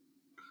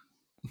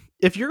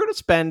 if you're gonna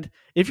spend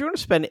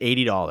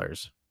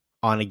 $80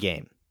 on a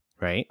game,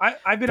 right?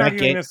 I've been That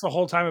arguing game- this the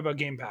whole time about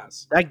Game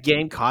Pass. That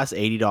game costs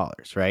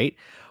 $80, right?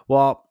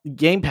 Well,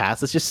 Game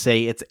Pass, let's just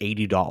say it's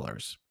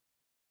 $80,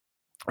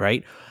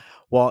 right?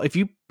 Well, if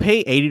you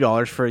pay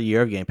 $80 for a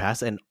year of Game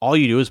Pass and all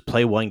you do is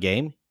play one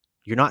game,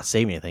 you're not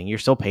saving anything. You're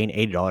still paying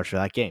 $80 for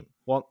that game.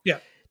 Well, Yeah.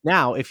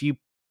 Now, if you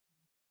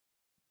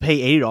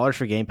pay $80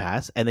 for Game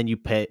Pass and then you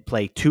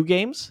play 2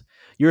 games,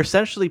 you're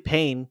essentially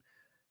paying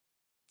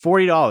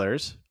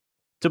 $40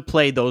 to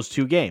play those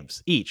 2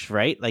 games each,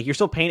 right? Like you're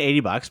still paying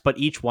 $80, but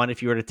each one,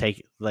 if you were to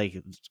take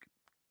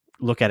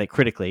look at it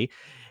critically,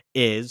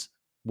 is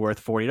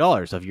worth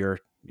 $40 of your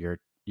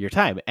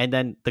time. And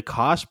then the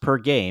cost per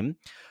game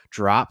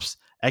drops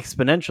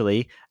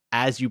exponentially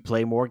as you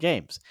play more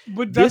games.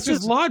 But that's This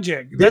just is-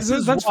 logic. This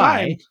That's is that's why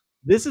fine.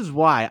 this is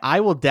why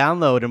I will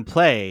download and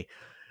play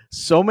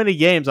so many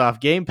games off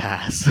Game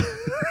Pass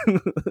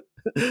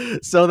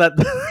so that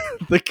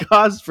the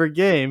cost per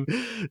game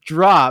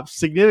drops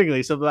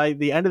significantly. So by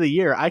the end of the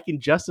year, I can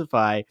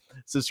justify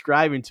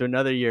subscribing to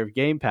another year of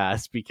Game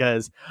Pass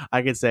because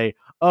I can say,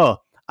 oh,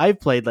 I've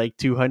played like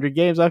 200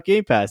 games off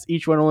Game Pass.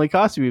 Each one only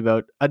cost me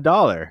about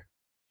 $1.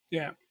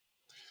 Yeah.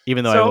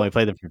 Even though I So- only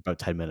played them for about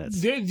 10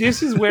 minutes.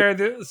 This is where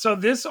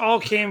this all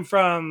came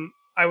from.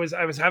 I was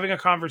having a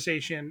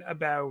conversation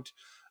about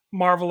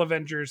Marvel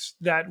Avengers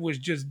that was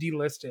just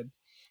delisted.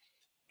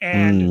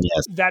 And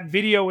Yes. that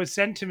video was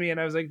sent to me and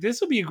I was like, this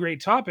will be a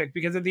great topic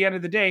because at the end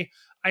of the day,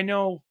 I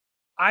know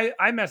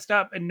I messed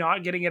up and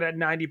not getting it at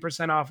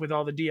 90% off with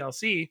all the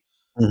DLC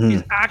Mhm.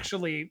 is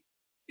actually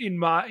in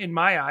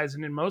my eyes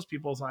and in most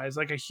people's eyes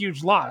like a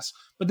huge loss.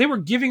 But they were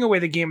giving away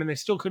the game and they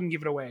still couldn't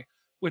give it away,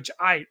 which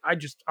I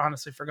just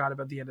honestly forgot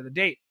about the end of the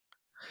date.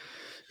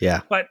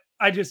 Yeah. But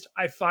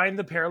I find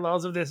the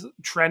parallels of this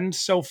trend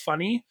so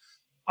funny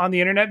on the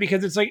internet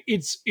because it's like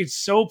it's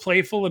so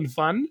playful and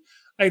fun.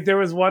 Like there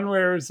was one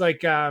where it was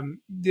like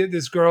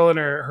this girl and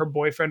her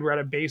boyfriend were at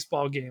a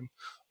baseball game,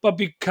 but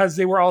because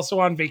they were also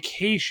on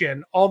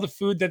vacation, all the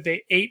food that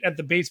they ate at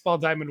the baseball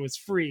diamond was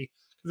free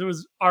because it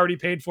was already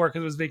paid for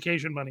because it was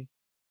vacation money.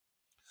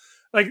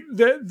 Like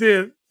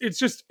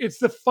it's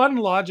the fun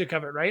logic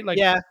of it, right? Like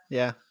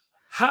Yeah.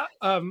 how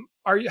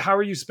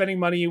are you spending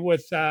money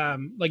with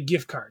like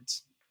gift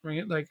cards?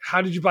 Right? Like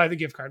how did you buy the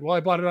gift card? Well, I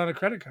bought it on a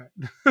credit card,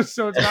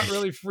 so it's not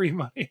really free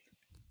money.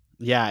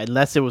 Yeah,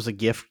 unless it was a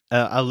gift,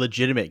 a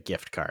legitimate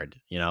gift card,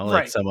 like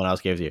Right. someone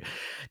else gave you.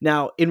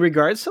 Now, in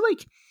regards to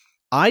like,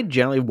 I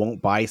generally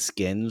won't buy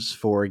skins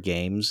for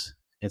games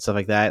and stuff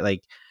like that,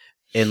 like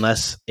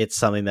unless it's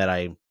something that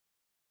I'm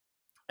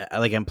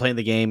playing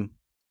the game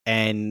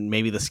and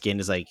maybe the skin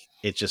is like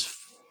it's just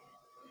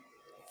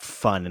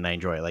fun and I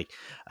enjoy it. Like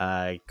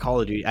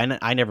Call of Duty,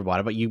 I never bought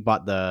it, but you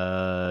bought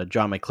the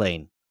John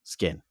McClane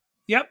skin.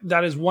 Yep,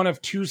 that is one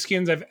of 2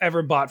 skins I've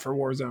ever bought for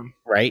Warzone.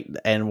 Right,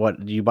 and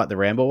what you bought the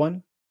Rambo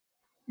one?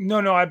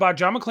 No, I bought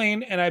John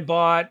McClane and I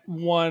bought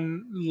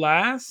one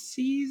last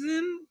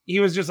season. He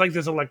was just like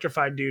this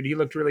electrified dude. He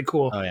looked really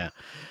cool. Oh yeah.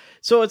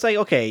 So it's like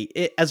okay,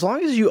 as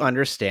long as you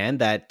understand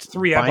that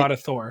 3, I bought a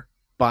Thor.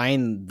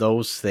 buying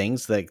those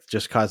things like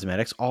just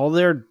cosmetics, all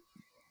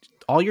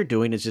you're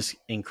doing is just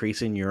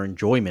increasing your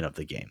enjoyment of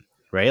the game,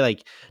 right?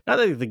 Like not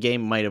that the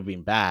game might have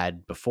been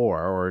bad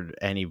before or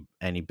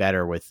any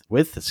better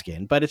with the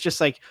skin, but it's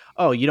just like,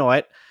 oh, you know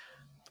what?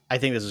 I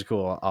think this is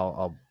cool.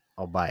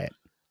 I'll buy it.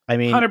 I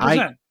mean,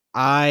 100%.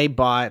 I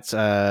bought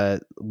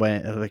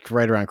when like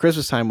right around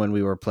Christmas time when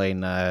we were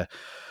playing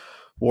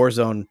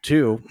Warzone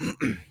 2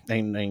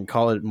 and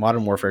call it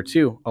Modern Warfare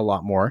 2 a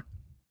lot more.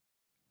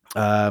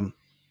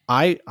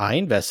 I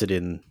invested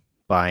in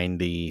buying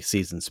the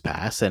season's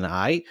pass and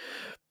I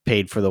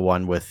paid for the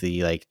one with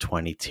the like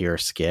 20 tier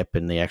skip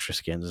and the extra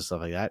skins and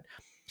stuff like that.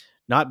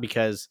 Not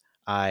because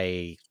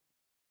I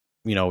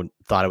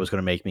thought it was going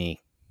to make me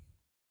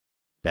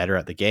better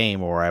at the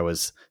game or I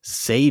was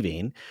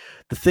saving.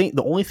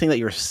 The only thing that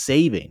you're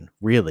saving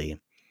really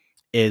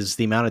is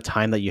the amount of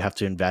time that you have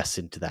to invest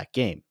into that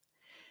game.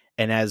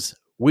 And as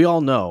we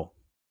all know,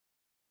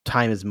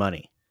 time is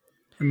money.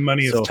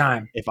 Money So is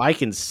time. If I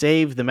can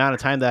save the amount of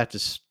time that I have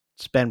to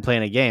spend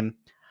playing a game,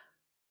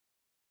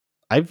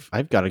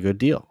 I've got a good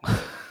deal.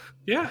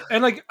 Yeah,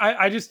 and like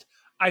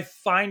I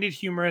find it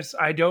humorous.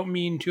 I don't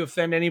mean to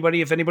offend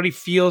anybody. If anybody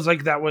feels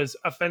like that was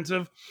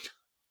offensive,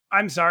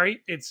 I'm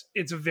sorry. It's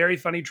a very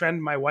funny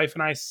trend. My wife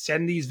and I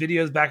send these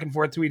videos back and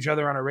forth to each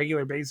other on a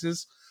regular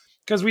basis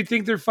because we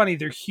think they're funny.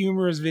 They're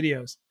humorous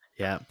videos.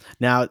 Yeah.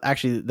 Now,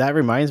 actually, that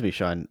reminds me,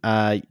 Sean.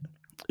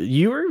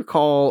 You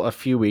recall a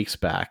few weeks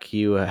back,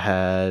 you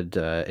had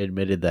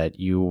admitted that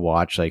you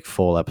watch like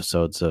full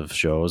episodes of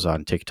shows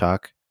on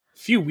TikTok. A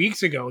few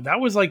weeks ago, that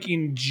was like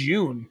in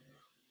June.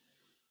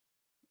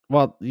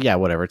 Well, yeah,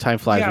 whatever. Time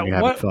flies when you're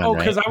having fun. Oh,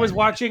 because right? I was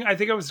watching. I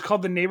think it was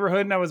called The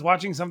Neighborhood, and I was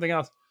watching something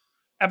else.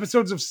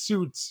 Episodes of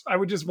Suits. I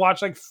would just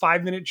watch like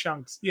 5-minute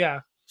chunks.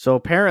 Yeah. So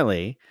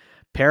apparently,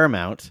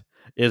 Paramount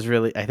is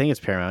really, I think it's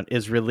Paramount,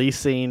 is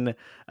releasing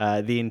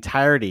the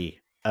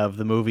entirety of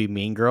the movie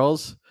Mean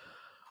Girls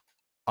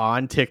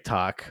on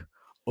TikTok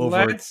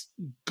over Let's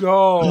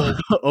go.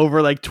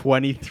 over like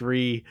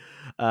 23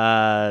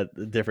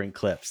 different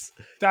clips,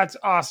 That's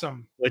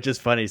awesome. which is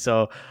funny.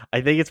 So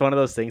I think it's one of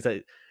those things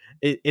that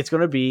it's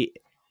going to be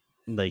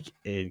like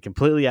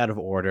completely out of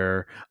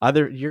order.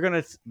 You're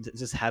going to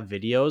just have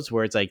videos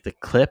where it's like the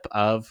clip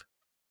of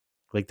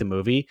like the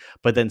movie,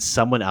 but then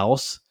someone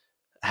else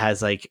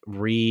has like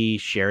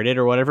re-shared it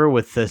or whatever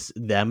with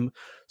them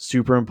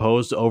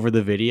superimposed over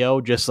the video,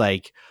 just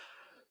like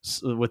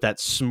with that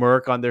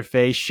smirk on their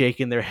face,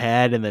 shaking their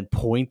head and then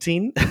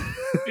pointing.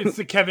 It's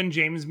the Kevin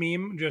James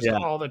meme just Yeah.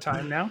 all the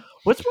time now.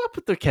 What's up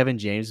with the Kevin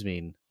James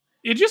meme?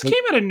 It just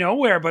came out of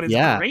nowhere, but it's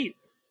Yeah. great.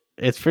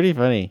 It's pretty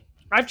funny.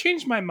 I've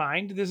changed my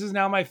mind. This is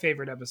now my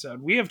favorite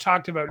episode. We have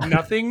talked about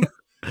nothing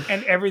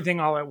and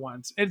everything all at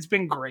once. It's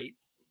been great.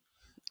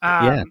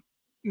 Yeah.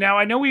 Now,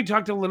 I know we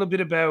talked a little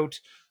bit about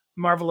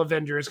Marvel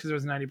Avengers because it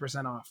was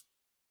 90% off.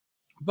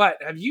 But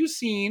have you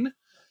seen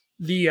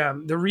the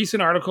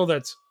recent article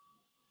that's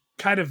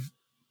kind of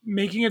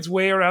making its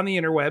way around the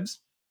interwebs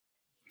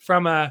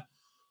from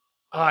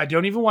I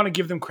don't even want to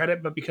give them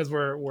credit, but because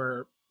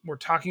we're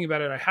talking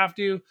about it, I have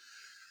to.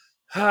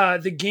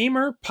 The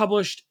Gamer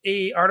published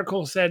a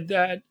article saying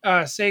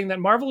that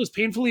Marvel is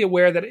painfully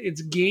aware that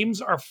its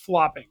games are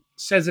flopping,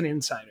 says an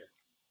insider.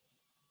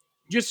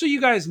 Just so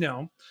you guys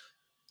know,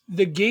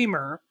 The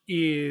Gamer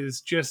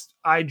is just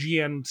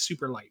IGN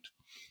super light.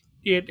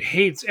 It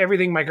hates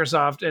everything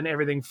Microsoft and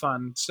everything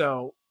fun,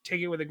 so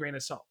take it with a grain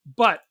of salt.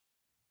 But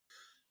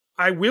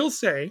I will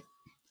say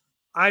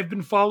I've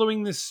been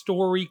following this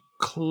story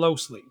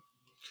closely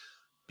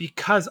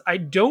because I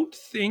don't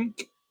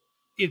think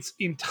it's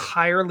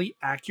entirely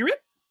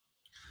accurate.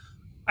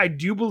 I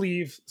do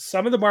believe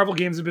some of the Marvel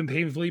games have been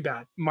painfully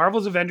bad.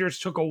 Marvel's Avengers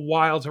took a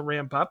while to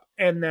ramp up,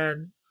 and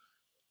then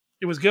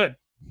it was good.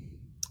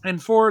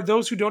 And for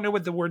those who don't know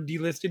what the word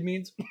delisted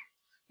means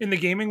in the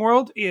gaming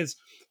world, is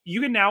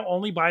you can now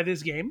only buy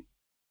this game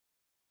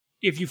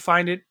if you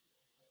find it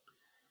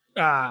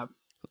Like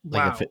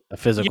a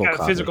physical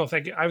copy. physical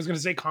thing. I was going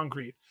to say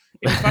concrete.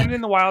 If you find it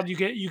in the wild,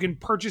 you can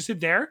purchase it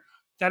there.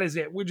 That is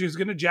it, which is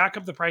going to jack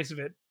up the price of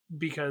it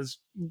because,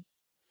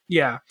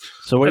 yeah.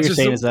 So what That's you're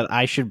just saying is that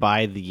I should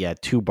buy the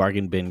 2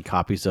 bargain bin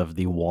copies of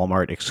the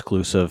Walmart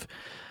exclusive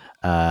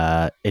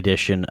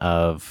edition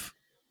of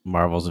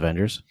Marvel's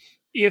Avengers?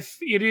 If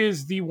it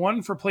is the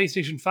one for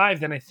PlayStation 5,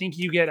 then I think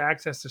you get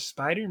access to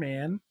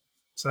Spider-Man.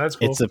 So that's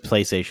cool. It's a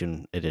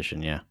PlayStation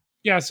edition, yeah.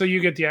 Yeah, so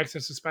you get the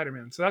access to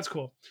Spider-Man. So that's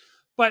cool.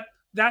 But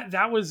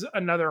that was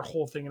another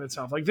whole thing in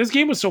itself. Like, this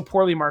game was so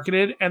poorly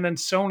marketed, and then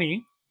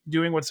Sony,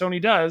 doing what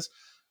Sony does,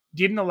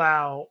 didn't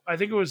allow, I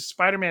think it was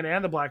Spider-Man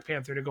and the Black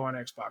Panther to go on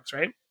Xbox,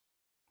 right?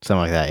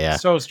 Something like that, yeah.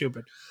 So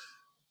stupid.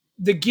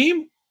 The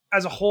game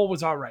as a whole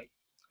was all right.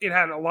 It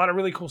had a lot of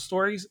really cool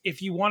stories.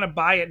 If you want to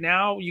buy it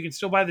now, you can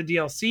still buy the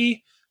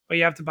DLC, but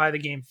you have to buy the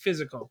game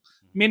physical.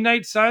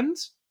 Midnight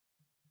Suns,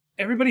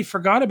 everybody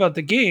forgot about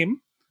the game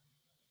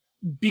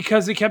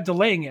because they kept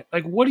delaying it.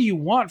 Like, what do you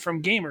want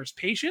from gamers?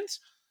 Patience?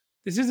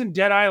 This isn't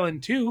Dead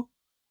Island 2,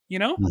 you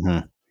know?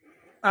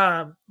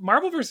 Mm-hmm.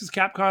 Marvel vs.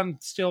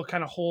 Capcom still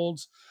kind of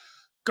holds.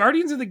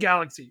 Guardians of the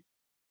Galaxy.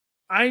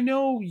 I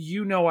know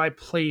I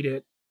played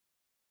it.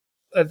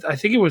 I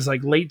think it was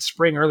like late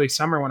spring, early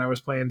summer when I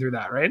was playing through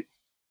that, right?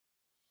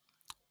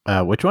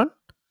 Which one?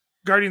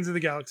 Guardians of the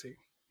Galaxy.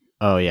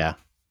 Oh, yeah.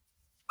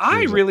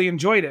 I really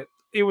enjoyed it.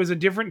 It was a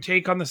different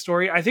take on the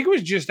story. I think it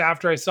was just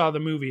after I saw the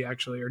movie,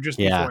 actually, or just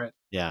before it.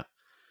 Yeah.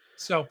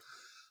 So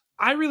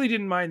I really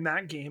didn't mind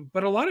that game,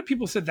 but a lot of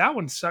people said that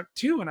one sucked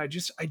too, and I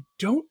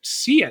don't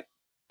see it.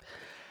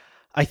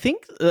 I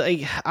think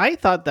I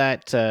thought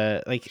that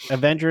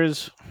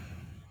Avengers.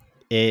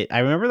 I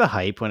remember the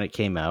hype when it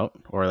came out,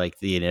 or like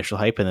the initial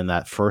hype, and then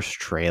that first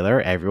trailer,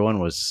 everyone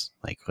was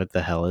like, "What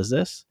the hell is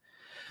this?"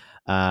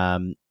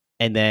 And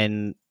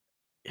then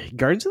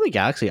Guardians of the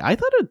Galaxy, I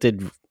thought it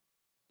did.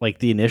 Like,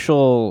 the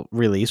initial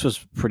release was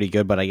pretty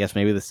good, but I guess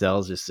maybe the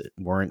sales just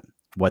weren't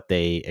what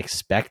they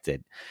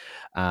expected.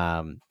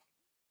 But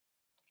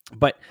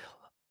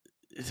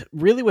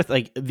really, with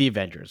like the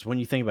Avengers, when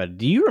you think about it,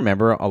 do you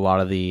remember a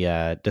lot of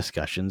the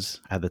discussions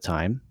at the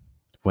time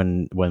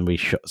when we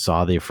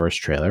saw the first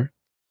trailer?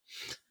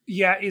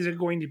 Yeah, is it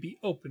going to be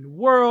open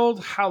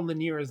world? How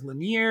linear is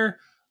linear?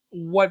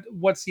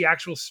 What's the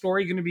actual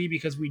story going to be?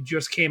 Because we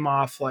just came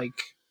off,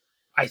 like,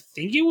 I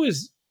think it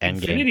was Endgame.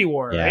 Infinity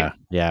War, right?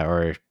 Yeah,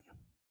 or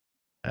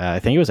I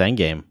think it was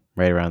Endgame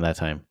right around that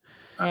time.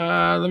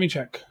 Let me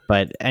check.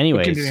 But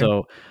anyway,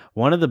 so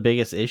one of the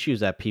biggest issues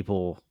that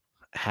people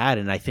had,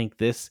 and I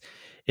think it's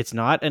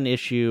not an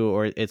issue,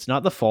 or it's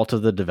not the fault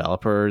of the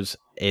developers.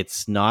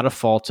 It's not a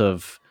fault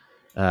of,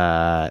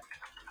 I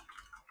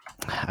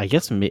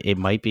guess it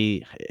might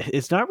be.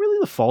 It's not really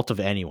the fault of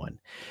anyone.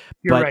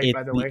 You're right,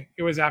 by the way.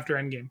 It was after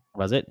Endgame.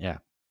 Was it? Yeah.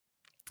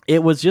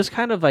 It was just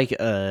kind of like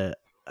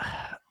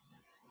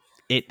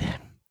it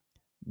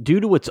due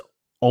to its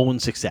own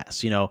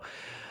success,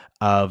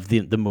 of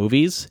the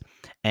movies,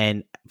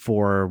 And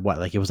for what,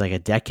 like it was like a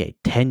decade,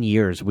 10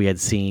 years, we had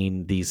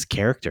seen these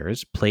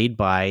characters played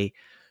by,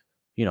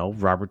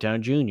 Robert Downey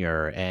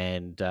Jr.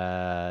 and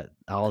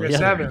all Chris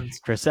the other Evans,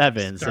 Chris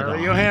Evans and Scarlett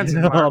all,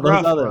 Johansson, all Mark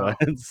those other Ruffalo.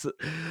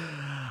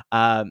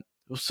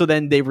 ones. So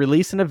then they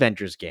released an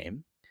Avengers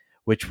game,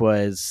 which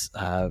was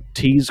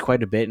teased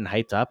quite a bit and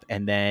hyped up,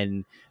 and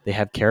then they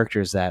have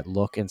characters that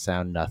look and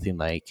sound nothing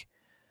like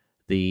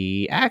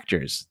the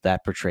actors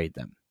that portrayed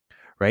them.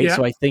 Right. Yeah.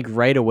 So I think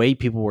right away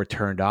people were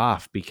turned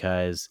off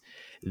because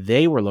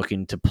they were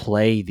looking to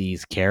play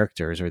these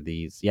characters or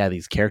these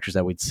characters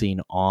that we'd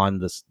seen on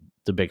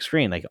the big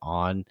screen, like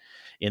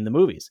in the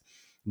movies.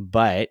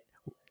 But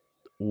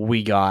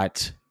we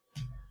got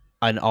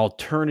an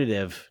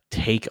alternative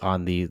take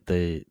on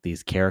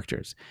these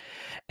characters.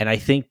 And I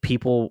think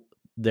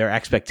their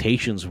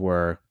expectations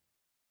were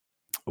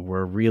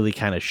really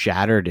kind of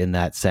shattered in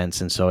that sense.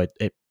 And so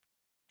it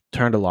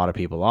turned a lot of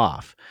people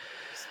off.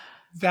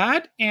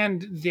 That,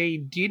 and they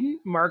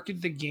didn't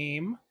market the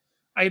game.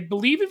 I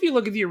believe if you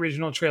look at the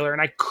original trailer, and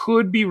I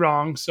could be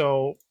wrong,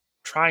 so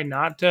try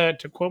not to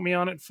quote me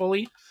on it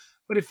fully,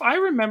 but if I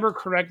remember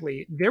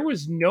correctly, there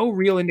was no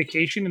real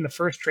indication in the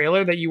first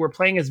trailer that you were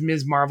playing as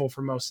Ms. Marvel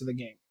for most of the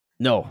game.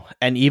 No,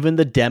 and even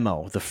the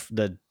demo,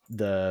 the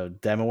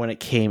demo when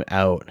it came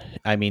out,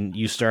 I mean,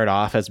 you start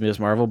off as Ms.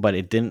 Marvel, but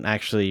it didn't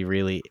actually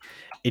really.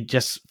 It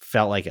just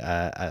felt like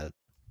a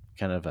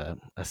kind of a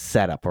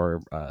setup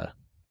or a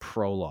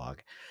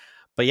prologue.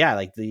 But yeah,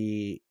 like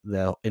the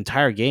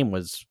entire game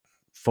was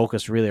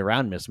focused really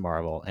around Ms.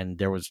 Marvel, and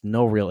there was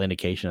no real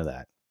indication of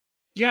that.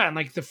 Yeah, and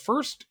like the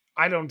first,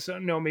 I don't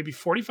know, maybe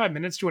 45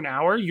 minutes to an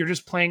hour, you're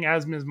just playing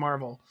as Ms.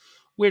 Marvel,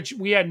 which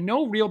we had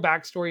no real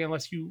backstory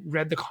unless you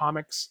read the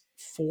comics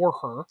for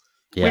her.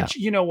 Yeah. Which,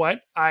 you know what,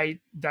 I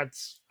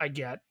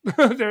get.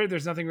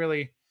 There's nothing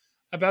really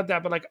about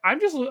that, but like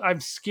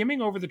I'm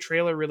skimming over the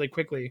trailer really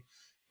quickly.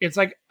 It's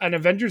like an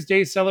Avengers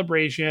Day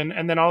celebration,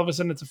 and then all of a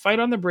sudden it's a fight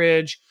on the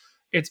bridge.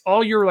 It's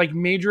all your like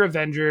major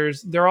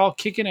Avengers. They're all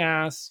kicking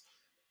ass.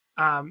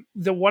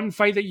 The one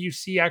fight that you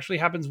see actually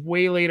happens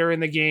way later in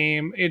the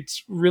game.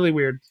 It's really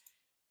weird.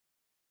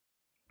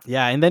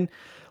 Yeah, and then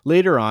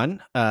later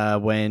on,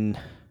 when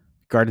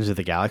Guardians of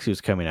the Galaxy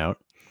was coming out,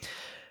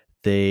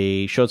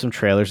 they showed some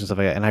trailers and stuff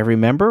like that. And I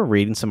remember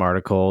reading some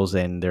articles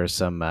and there's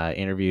some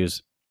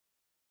interviews,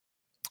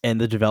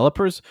 and the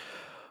developers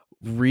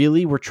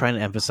really were trying to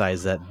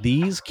emphasize that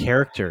these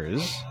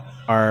characters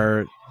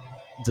are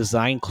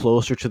designed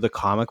closer to the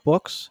comic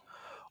books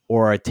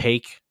or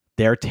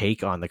their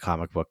take on the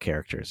comic book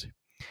characters.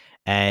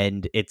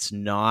 And it's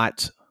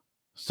not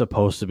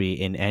supposed to be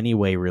in any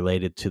way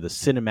related to the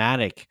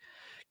cinematic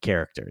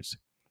characters.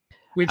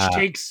 Which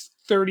takes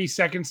 30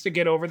 seconds to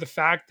get over the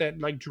fact that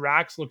like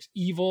Drax looks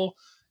evil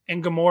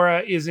and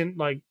Gamora isn't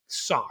like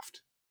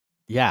soft.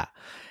 Yeah.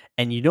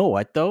 And you know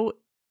what though?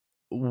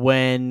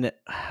 When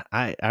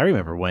I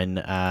remember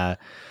when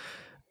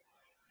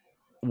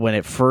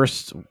we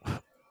first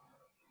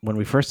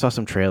saw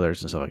some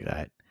trailers and stuff like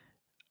that,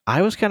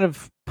 I was kind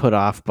of put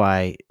off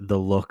by the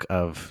look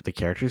of the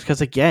characters because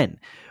again,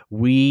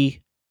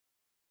 we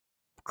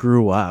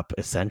grew up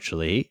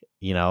essentially,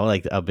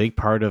 like a big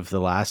part of the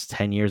last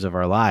 10 years of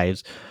our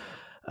lives,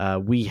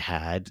 we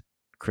had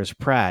Chris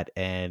Pratt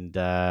and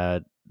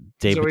Dave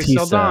Zoe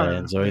Bautista Saldana.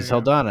 and Zoe Yeah.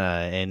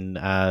 Saldana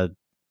and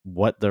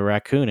what the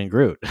Raccoon and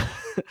Groot,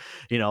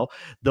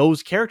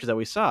 those characters that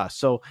we saw.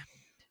 So,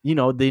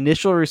 the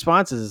initial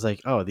response is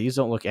like, oh, these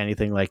don't look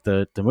anything like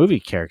the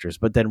movie characters.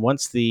 But then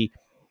once the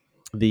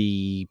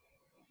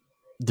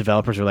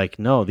developers are like,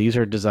 no, these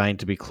are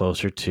designed to be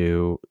closer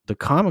to the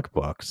comic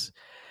books,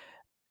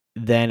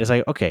 then it's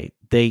like, okay,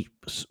 they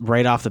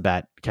right off the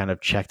bat kind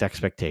of checked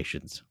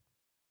expectations.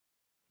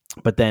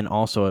 But then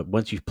also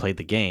once you've played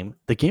the game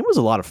was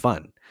a lot of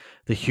fun.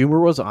 The humor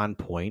was on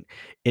point.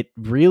 It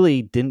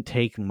really didn't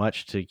take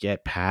much to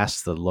get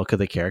past the look of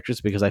the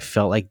characters because I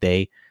felt like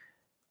they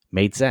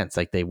made sense,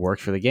 like they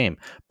worked for the game.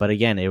 But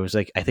again, it was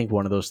like, I think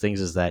one of those things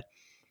is that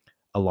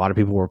a lot of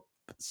people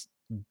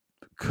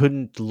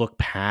couldn't look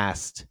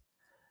past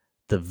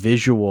the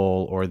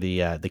visual or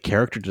the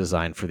character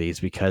design for these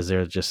because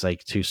they're just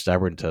like too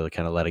stubborn to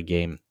kind of let a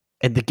game.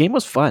 And the game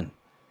was fun.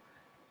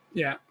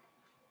 Yeah.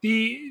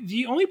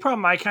 The only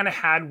problem I kind of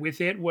had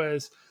with it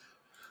was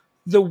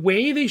the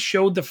way they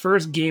showed the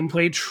first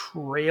gameplay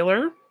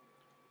trailer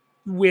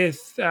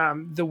with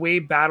the way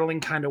battling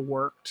kind of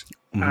worked.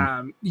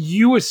 Mm-hmm.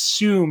 You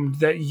assumed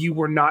that you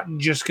were not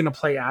just going to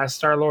play as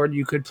Star-Lord.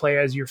 You could play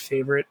as your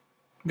favorite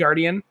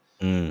Guardian.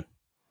 Mm.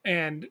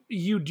 And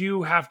you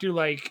do have to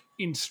like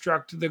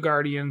instruct the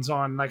Guardians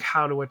on like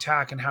how to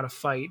attack and how to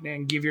fight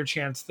and give your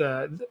chance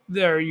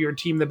your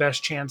team the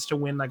best chance to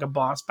win like a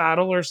boss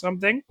battle or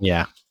something.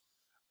 Yeah.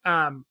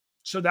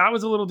 So that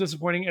was a little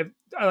disappointing.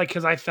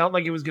 Because I felt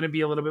like it was going to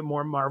be a little bit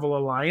more Marvel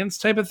Alliance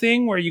type of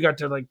thing where you got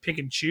to like pick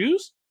and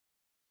choose.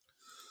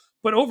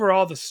 But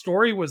overall, the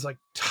story was like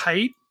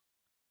tight.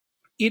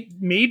 It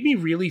made me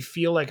really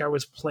feel like I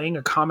was playing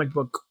a comic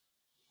book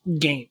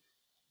game.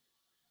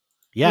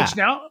 Yeah. Which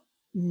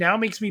now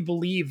makes me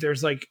believe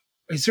there's like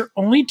is there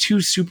only two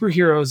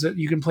superheroes that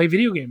you can play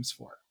video games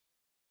for?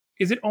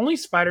 Is it only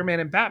Spider-Man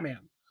and Batman?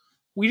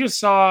 We just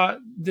saw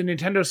the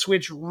Nintendo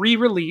Switch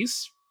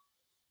re-release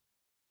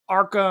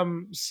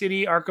Arkham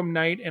City, Arkham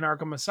Knight, and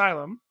Arkham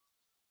Asylum.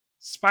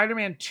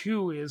 Spider-Man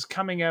 2 is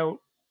coming out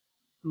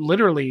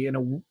literally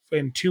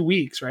in 2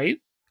 weeks, right?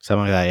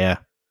 Something like that,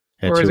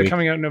 yeah. Or is it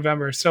coming out in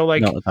November? So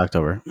like, no, it's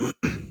October.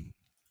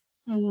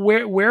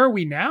 where are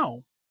we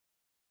now?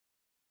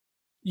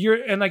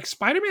 And like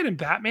Spider-Man and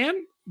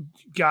Batman,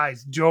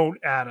 guys, don't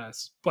add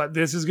us. But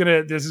this is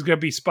gonna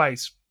be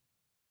spice.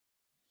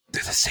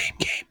 They're the same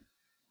game.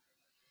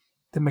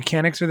 The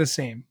mechanics are the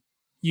same.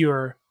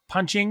 You're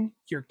punching,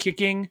 you're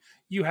kicking.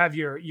 You have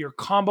your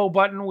combo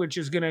button, which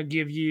is gonna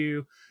give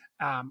you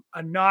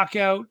a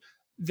knockout.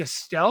 The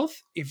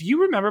stealth. If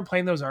you remember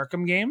playing those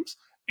Arkham games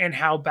and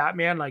how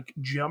Batman like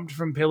jumped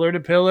from pillar to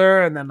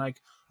pillar and then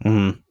like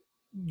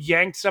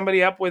yanked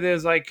somebody up with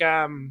his like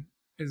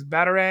his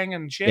batarang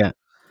and shit. Yeah.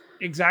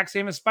 Exact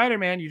same as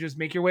Spider-Man. You just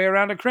make your way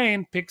around a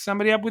crane, pick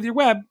somebody up with your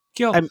web,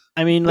 kill.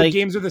 I mean, the like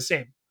games are the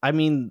same. I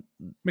mean,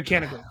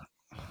 mechanically.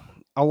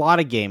 A lot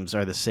of games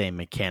are the same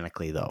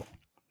mechanically, though.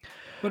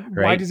 But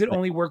why does it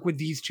only work with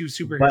these two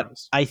superheroes? But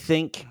I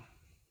think,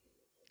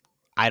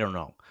 I don't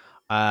know.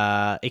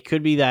 It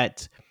could be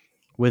that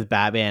with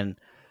Batman.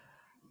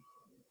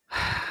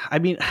 I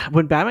mean,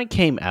 when Batman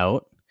came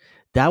out,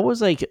 that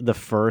was like the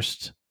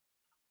first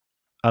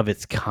of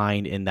its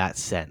kind in that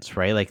sense,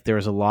 right? Like there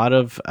was a lot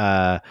of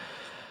other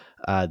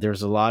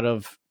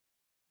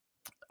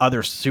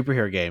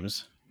superhero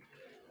games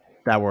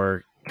that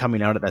were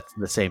coming out at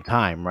the same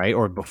time, right?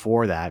 Or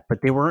before that,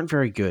 but they weren't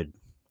very good,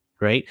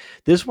 right?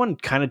 This one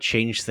kind of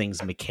changed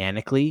things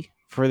mechanically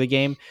for the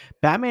game.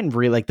 Batman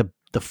really, like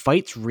the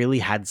fights really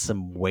had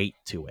some weight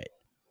to it,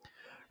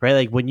 right?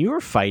 Like when you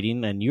were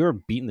fighting and you were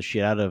beating the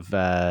shit out of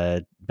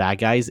bad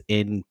guys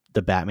in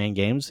the Batman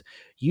games,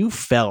 you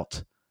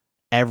felt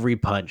every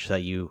punch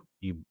that you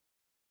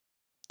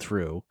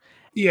threw.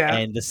 Yeah.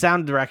 And the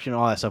sound direction,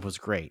 all that stuff was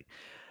great.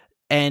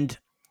 And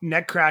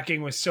neck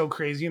cracking was so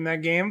crazy in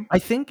that game. I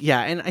think,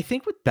 yeah, and I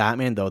think with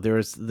Batman though, there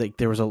was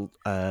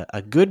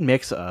a good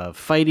mix of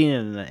fighting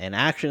and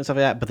action and stuff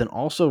like that, but then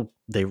also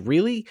they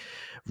really,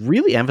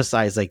 really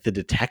emphasize like the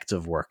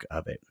detective work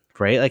of it,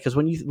 right? Like, because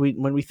when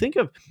we think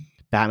of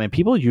Batman,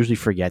 people usually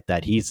forget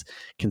that he's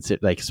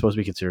supposed to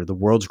be considered the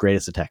world's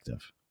greatest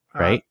detective,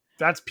 right?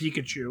 That's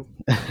Pikachu.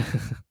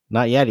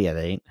 Not yet,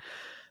 they ain't.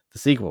 The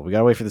sequel. We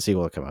gotta wait for the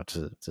sequel to come out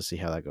to see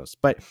how that goes.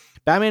 But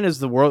Batman is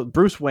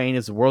Bruce Wayne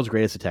is the world's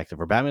greatest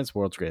detective, or Batman's the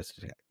world's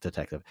greatest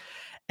detective.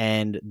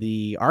 And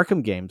the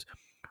Arkham games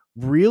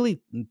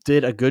really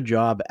did a good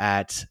job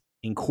at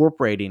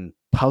incorporating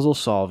puzzle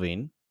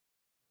solving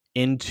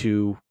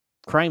into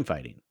crime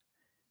fighting.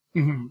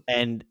 Mm-hmm.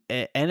 And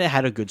it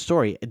had a good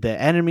story. The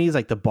enemies,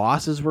 like the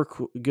bosses, were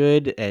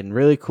good and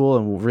really cool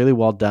and really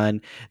well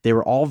done. They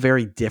were all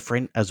very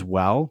different as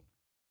well.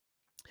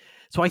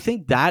 So I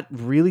think that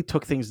really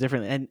took things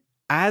different. And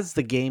as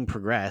the game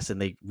progressed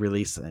and they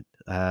released it,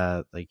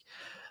 like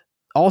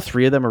all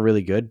three of them are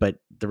really good, but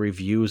the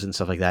reviews and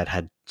stuff like that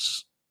had,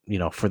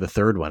 for the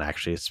third one,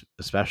 actually,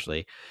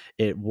 especially,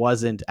 it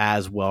wasn't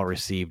as well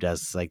received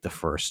as like the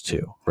first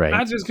two, right?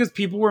 That's just because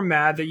people were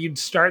mad that you'd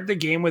start the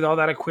game with all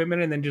that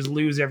equipment and then just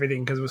lose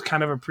everything because it was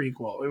kind of a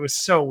prequel. It was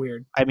so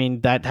weird. I mean,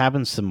 that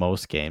happens to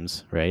most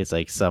games, right? It's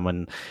like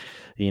someone...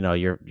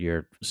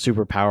 you're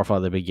super powerful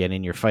at the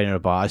beginning, you're fighting a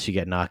boss, you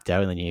get knocked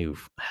out, and then you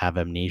have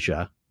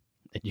amnesia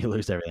and you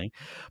lose everything.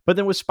 But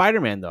then with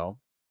Spider-Man, though,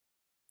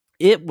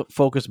 it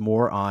focused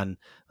more on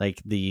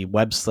like the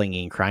web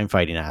slinging, crime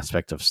fighting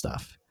aspect of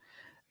stuff.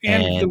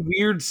 And the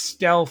weird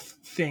stealth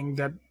thing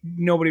that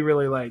nobody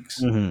really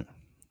likes. Mm-hmm.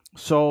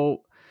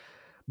 So,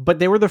 but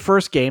they were the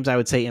first games, I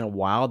would say, in a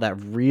while that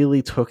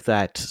really took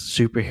that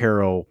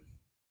superhero,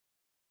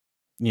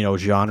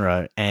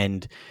 genre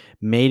and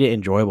made it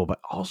enjoyable. But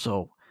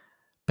also,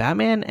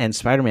 Batman and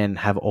Spider-Man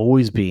have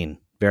always been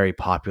very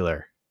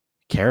popular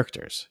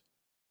characters.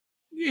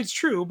 It's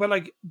true, but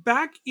like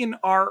back in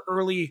our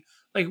early,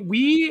 like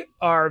we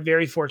are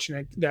very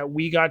fortunate that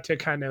we got to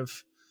kind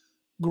of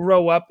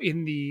grow up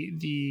in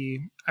the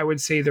I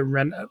would say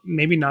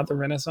maybe not the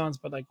Renaissance,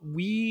 but like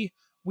we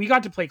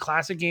got to play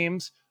classic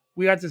games.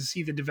 We got to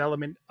see the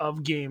development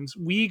of games.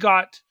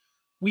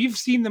 We've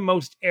seen the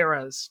most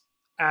eras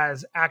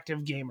as active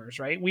gamers,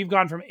 right? We've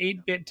gone from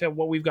 8-bit to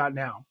what we've got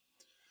now.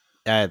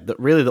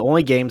 Really, the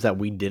only games that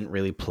we didn't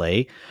really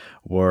play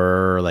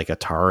were like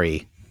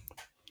Atari.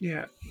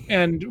 Yeah,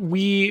 and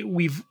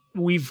we've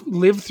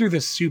lived through the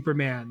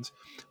Supermans.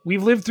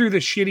 We've lived through the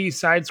shitty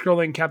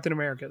side-scrolling Captain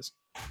Americas,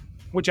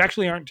 which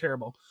actually aren't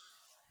terrible.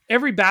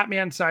 Every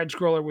Batman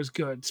side-scroller was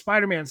good.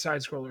 Spider-Man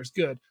side-scroller is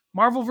good.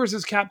 Marvel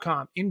vs.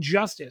 Capcom,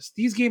 Injustice.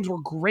 These games were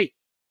great.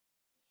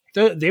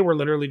 They were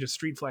literally just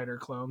Street Fighter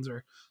clones,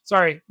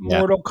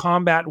 Mortal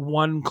Kombat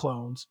 1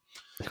 clones.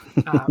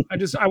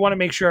 I want to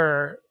make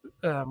sure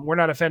we're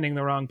not offending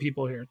the wrong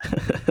people here.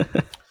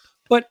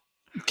 But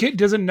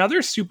does another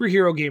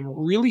superhero game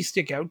really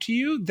stick out to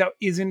you that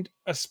isn't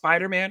a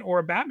Spider-Man or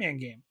a Batman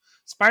game?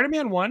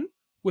 Spider-Man 1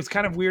 was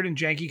kind of weird and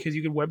janky because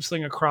you could web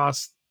sling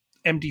across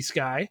empty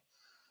sky.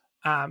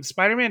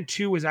 Spider-Man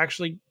 2 was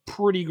actually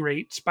pretty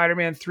great.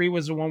 Spider-Man 3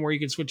 was the one where you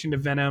could switch into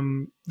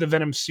Venom, the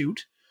Venom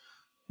suit.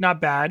 Not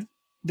bad.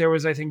 There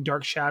was, I think,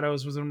 Dark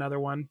Shadows was another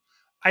one.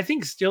 I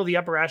think still the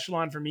upper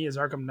echelon for me is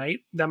Arkham Knight.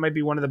 That might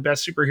be one of the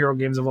best superhero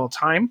games of all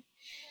time.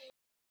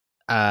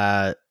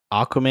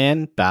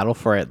 Aquaman Battle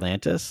for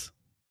Atlantis.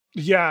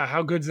 Yeah,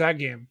 how good's that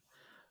game?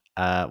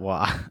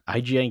 Well,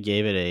 IGN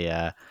gave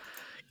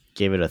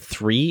it a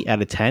 3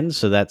 out of 10,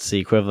 so that's the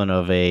equivalent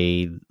of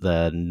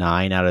the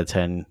 9 out of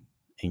 10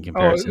 in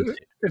comparison.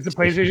 It's a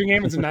PlayStation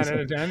game. It's a 9 out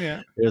of 10.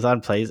 Yeah. It was on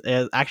actually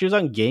it was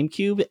on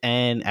GameCube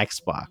and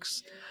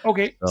Xbox.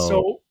 Okay,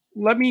 so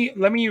let me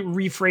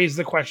rephrase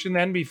the question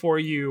then before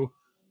you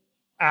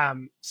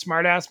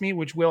smart ass me,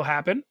 which will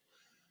happen.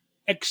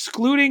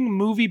 Excluding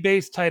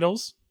movie-based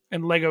titles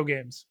and Lego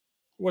games,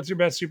 what's your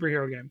best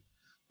superhero game?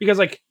 Because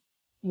like,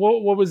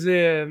 what was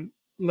the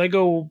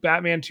Lego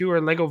Batman 2 or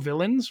Lego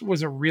Villains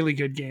was a really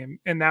good game,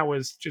 and that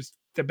was just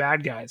the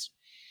bad guys.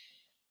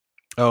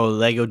 Oh,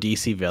 Lego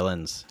DC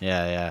Villains.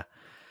 Yeah.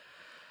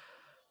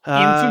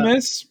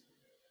 Infamous,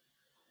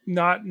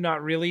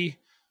 not really.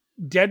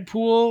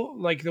 Deadpool,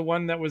 like the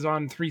one that was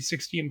on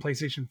 360 and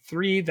PlayStation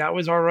 3, that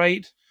was all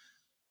right.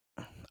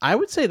 I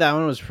would say that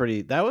one was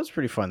pretty. That was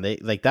pretty fun.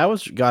 That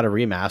was got a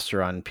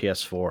remaster on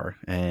PS4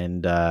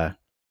 and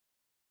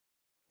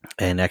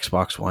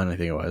Xbox One, I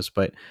think it was.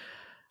 But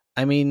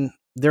I mean,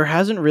 there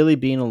hasn't really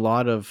been a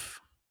lot of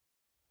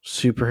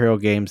superhero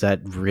games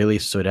that really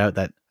stood out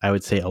that I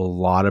would say a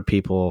lot of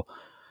people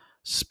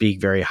speak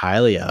very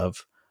highly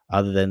of,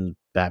 other than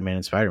Batman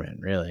and Spider-Man,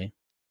 really.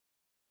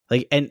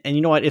 Like, and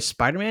you know what? If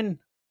Spider-Man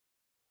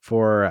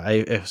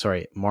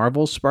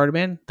Marvel's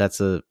Spider-Man, that's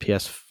a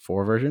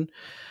PS4 version.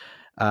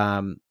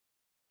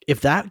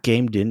 If that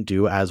game didn't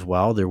do as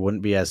well, there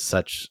wouldn't be as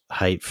such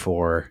hype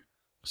for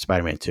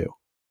Spider-Man 2.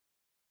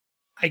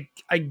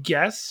 I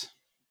guess.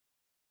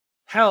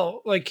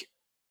 Hell, like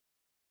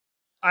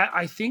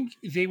I think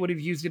they would have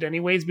used it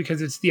anyways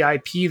because it's the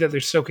IP that they're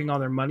soaking all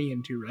their money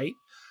into, right?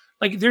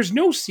 Like, there's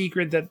no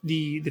secret that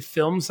the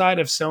film side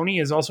of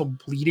Sony is also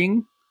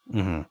bleeding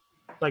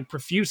like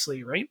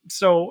profusely, right?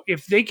 So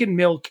if they can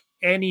milk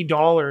any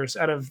dollars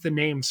out of the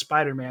name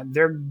Spider-Man,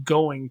 they're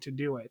going to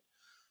do it.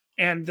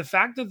 And the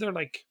fact that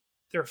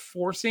they're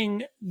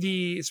forcing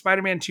the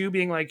Spider-Man 2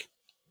 being like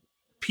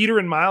Peter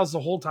and Miles the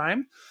whole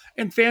time,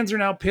 and fans are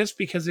now pissed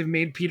because they've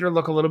made Peter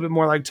look a little bit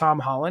more like Tom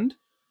Holland.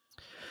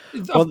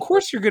 Of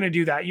course you're going to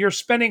do that. You're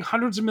spending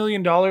hundreds of $1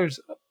 million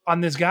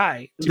on this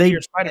guy to be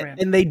your Spider-Man.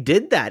 And they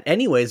did that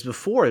anyways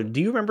before. Do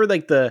you remember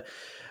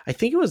I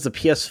think it was the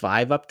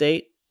PS5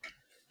 update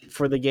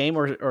for the game,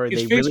 or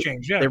they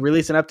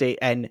released an update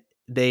and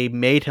they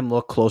made him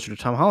look closer to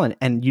Tom Holland.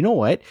 And you know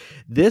what?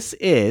 This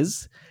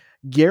is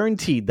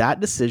guaranteed. That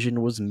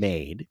decision was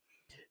made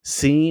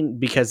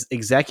because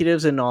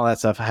executives and all that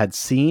stuff had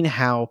seen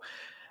how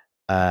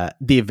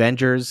the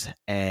Avengers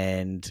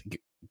and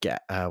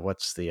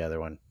what's the other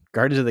one?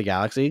 Guardians of the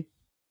Galaxy,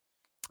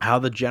 how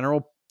the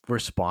general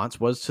response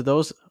was to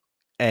those,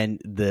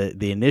 and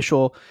the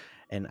initial,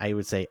 and I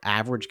would say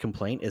average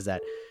complaint is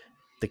that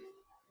the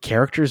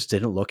characters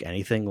didn't look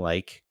anything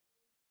like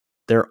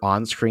their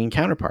on-screen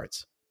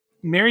counterparts.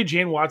 Mary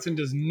Jane Watson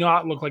does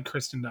not look like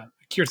Kirsten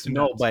Dunst.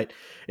 No, but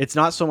it's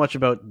not so much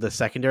about the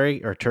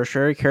secondary or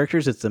tertiary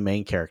characters, it's the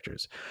main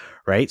characters,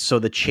 right? So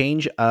the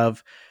change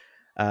of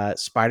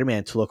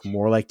Spider-Man to look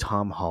more like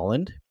Tom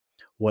Holland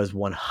was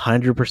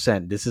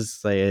 100%. This is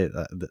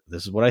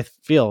what I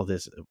feel.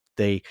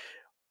 They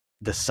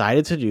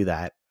decided to do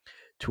that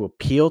to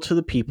appeal to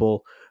the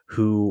people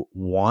who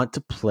want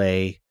to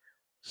play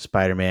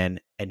Spider-Man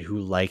and who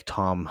like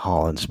Tom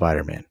Holland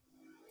Spider-Man.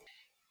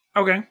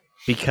 Okay.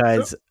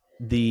 Because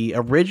the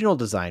original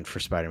design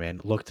for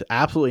Spider-Man looked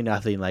absolutely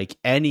nothing like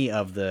any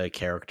of the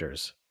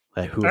characters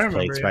who have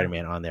played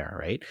Spider-Man on there,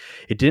 right?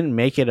 It didn't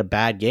make it a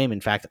bad game. In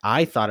fact,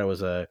 I thought it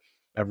was a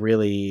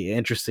really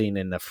interesting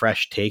and a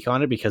fresh take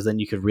on it, because then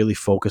you could really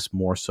focus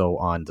more so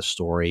on the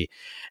story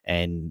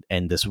and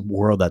this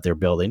world that they're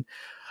building.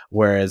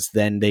 Whereas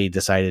then they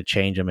decided to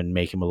change him and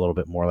make him a little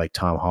bit more like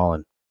Tom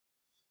Holland.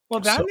 Well,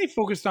 they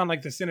focused on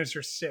like the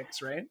Sinister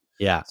Six, right?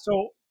 Yeah.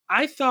 So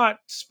I thought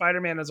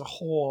Spider-Man as a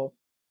whole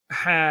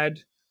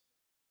had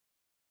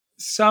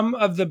some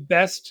of the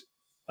best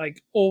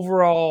like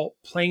overall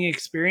playing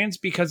experience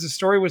because the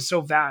story was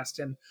so vast,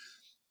 and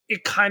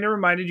it kind of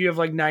reminded you of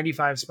like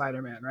 95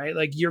 Spider-Man, right?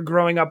 Like you're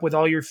growing up with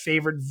all your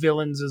favorite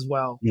villains as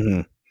well.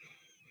 Mm-hmm.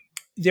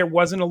 There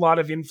wasn't a lot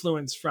of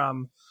influence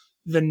from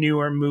the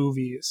newer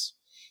movies,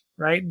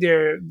 right?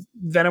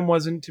 Venom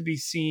wasn't to be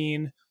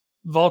seen.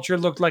 Vulture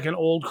looked like an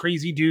old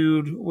crazy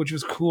dude, which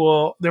was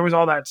cool. There was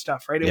all that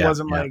stuff, right? It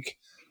wasn't like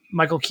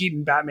Michael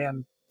Keaton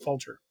Batman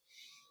Vulture.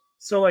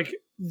 So like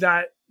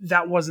that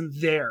wasn't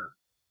there.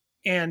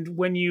 And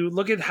when you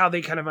look at how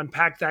they kind of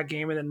unpacked that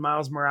game, and then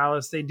Miles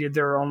Morales, they did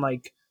their own,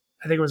 like,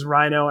 I think it was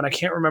Rhino, and I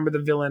can't remember the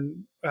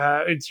villain.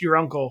 It's your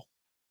uncle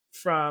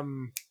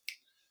from,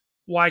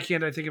 why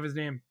can't I think of his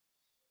name?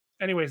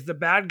 Anyways, the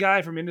bad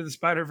guy from Into the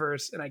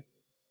Spider-Verse, and I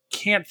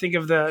can't think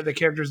of the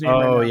character's name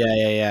Oh right now.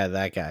 yeah,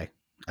 that guy.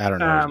 I don't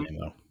know his name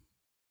though.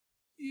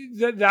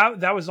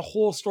 That was the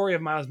whole story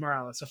of Miles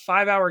Morales, a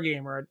 5-hour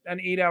game or an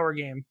 8-hour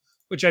game,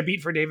 which I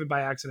beat for David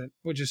by accident,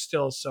 which is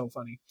still so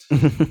funny.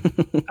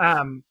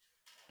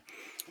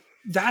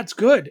 That's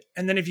good.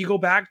 And then if you go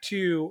back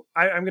to,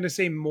 I'm going to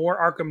say more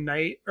Arkham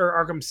Knight or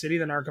Arkham City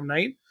than Arkham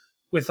Knight,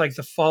 with like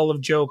the Fall of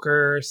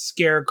Joker,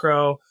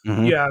 Scarecrow.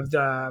 Mhm. You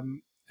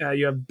have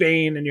you have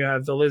Bane and you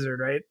have the Lizard,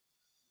 right?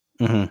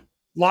 Mhm.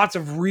 Lots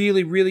of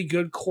really, really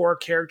good core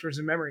characters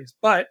and memories.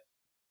 But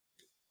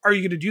are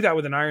you going to do that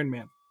with an Iron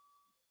Man?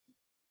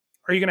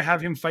 Are you going to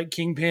have him fight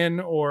Kingpin,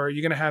 or are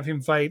you going to have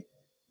him fight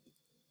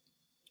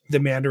the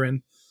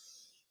Mandarin?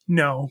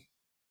 No.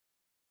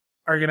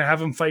 Are you going to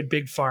have him fight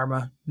Big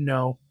Pharma?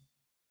 No.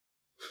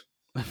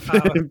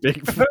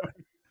 Big.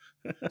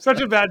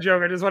 Such a bad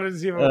joke. I just wanted to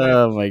see if it was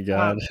Oh my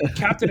god.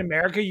 Captain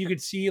America, you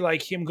could see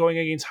like him going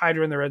against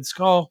Hydra and the Red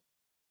Skull.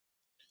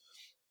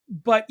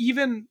 But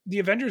even the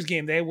Avengers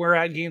game, they were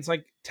against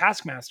like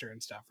Taskmaster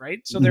and stuff, right?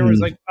 So there was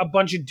like a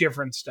bunch of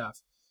different stuff.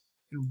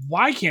 And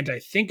why can't I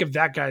think of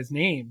that guy's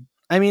name?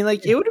 I mean,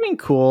 like, it would have been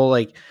cool,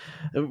 like,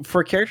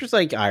 for characters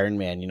like Iron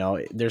Man, you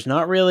know, there's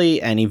not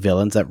really any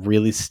villains that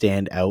really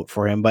stand out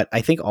for him. But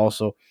I think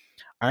also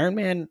Iron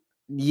Man,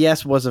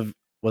 yes, was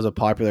a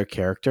popular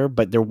character,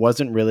 but there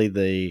wasn't really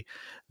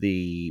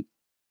the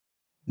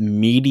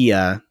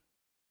media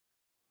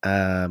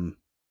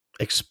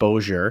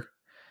exposure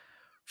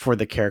for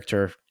the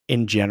character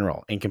in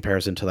general in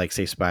comparison to, like,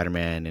 say,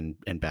 Spider-Man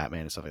and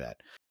Batman and stuff like that.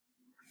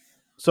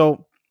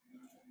 So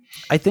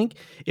I think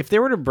if they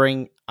were to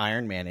bring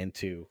Iron Man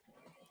into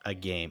a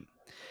game,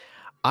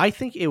 I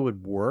think it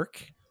would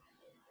work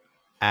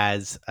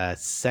as a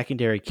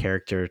secondary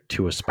character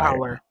to a Spider-Man.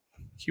 Prowler.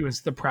 He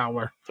was the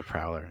Prowler. The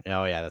Prowler.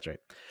 Oh yeah, that's right.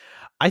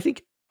 I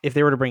think if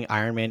they were to bring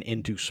Iron Man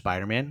into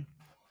Spider-Man,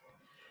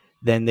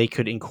 then they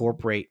could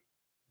incorporate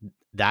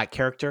that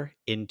character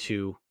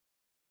into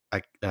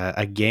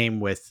a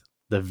game with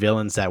the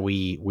villains that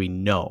we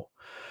know,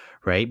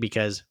 right?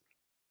 Because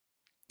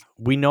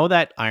we know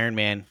that Iron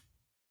Man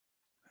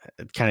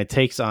kind of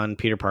takes on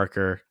Peter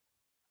Parker,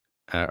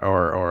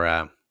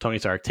 or Tony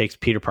Stark takes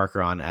Peter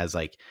Parker on as,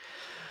 like,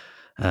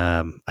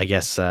 I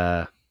guess,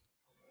 I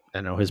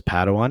don't know, his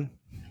Padawan.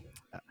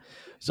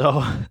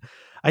 So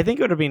I think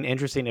it would have been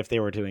interesting if they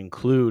were to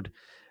include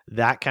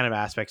that kind of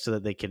aspect so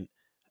that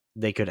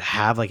they could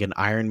have like an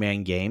Iron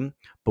Man game,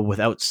 but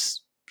without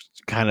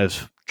kind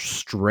of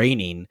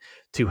straining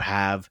to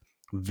have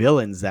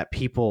villains that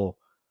people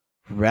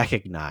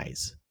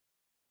recognize.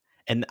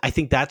 And I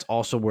think that's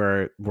also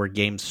where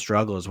games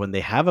struggle, is when they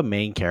have a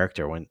main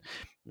character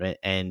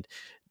and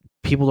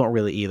people don't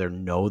really either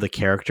know the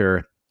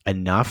character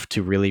enough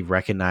to really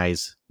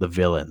recognize the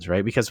villains,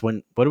 right? Because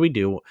what do we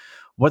do?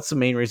 What's the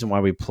main reason why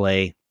we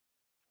play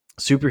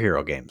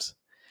superhero games?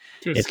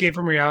 To escape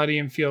from reality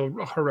and feel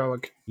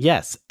heroic.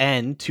 Yes,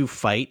 and to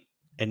fight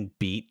and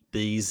beat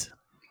these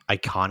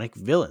iconic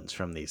villains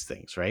from these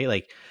things, right?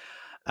 Like,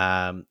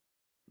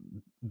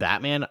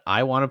 Batman,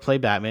 I want to play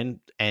Batman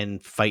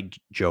and fight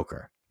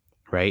Joker,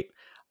 right?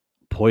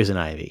 Poison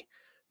Ivy,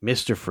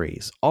 Mr.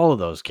 Freeze, all of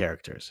those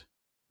characters,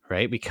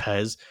 right?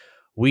 Because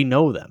we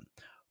know them.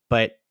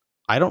 But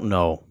I don't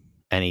know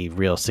any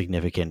real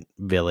significant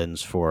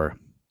villains for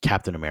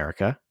Captain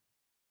America.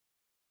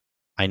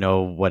 I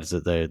know, what is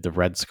it, the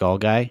Red Skull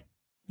guy?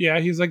 Yeah,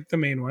 he's like the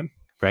main one.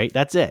 Right?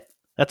 That's it.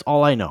 That's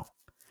all I know.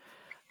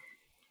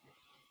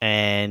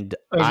 And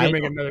I was going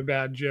to make another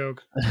bad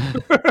joke.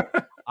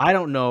 I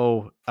don't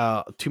know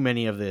too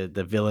many of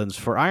the villains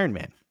for Iron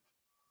Man.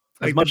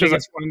 Like, the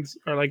biggest ones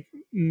are like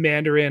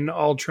Mandarin,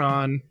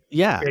 Ultron,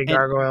 Big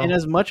Gargoyle. And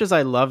as much as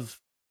I love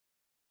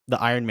the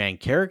Iron Man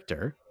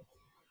character,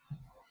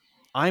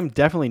 I'm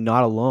definitely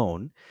not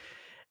alone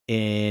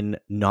in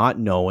not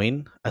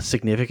knowing a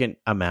significant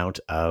amount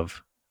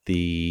of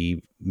the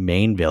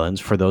main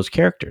villains for those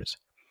characters.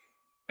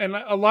 And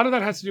a lot of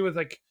that has to do with,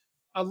 like,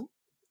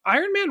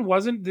 Iron Man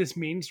wasn't this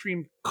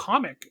mainstream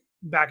comic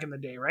back in the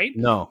day, right?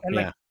 No. And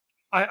yeah.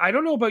 Like, I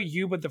don't know about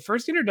you, but the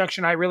first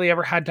introduction I really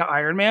ever had to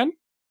Iron Man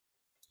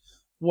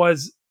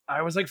was,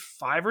 I was like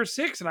 5 or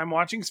 6, and I'm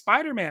watching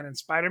Spider-Man, and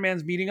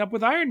Spider-Man's meeting up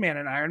with Iron Man,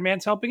 and Iron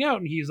Man's helping out,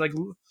 and he's like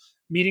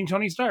meeting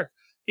Tony Stark.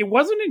 It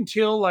wasn't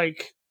until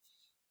like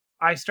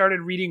I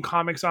started reading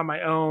comics on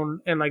my own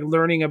and like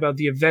learning about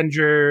the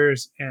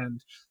Avengers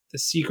and the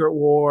Secret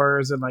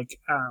Wars and like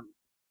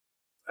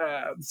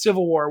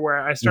Civil War, where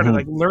I started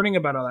like learning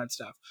about all that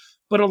stuff.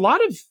 But a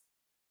lot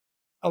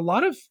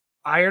of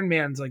Iron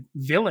Man's like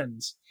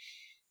villains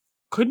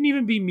couldn't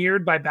even be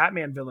mirrored by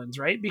Batman villains,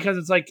 right? Because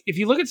it's like, if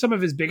you look at some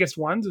of his biggest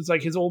ones, it's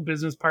like his old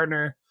business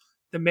partner,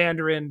 the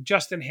Mandarin,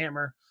 Justin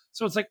Hammer.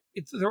 So it's like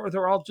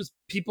they're all just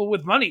people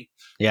with money.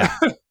 Yeah.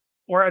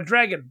 Or a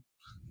dragon.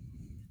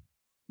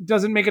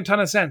 Doesn't make a ton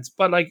of sense,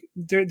 but like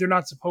they're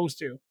not supposed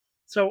to.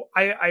 So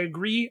I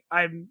agree.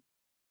 I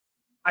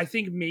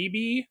think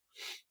maybe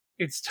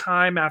it's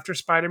time after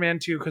Spider-Man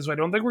 2, because I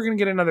don't think we're going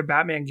to get another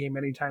Batman game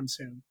anytime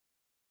soon.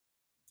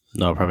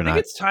 No, probably I think not.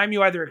 it's time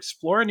you either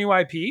explore a new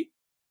IP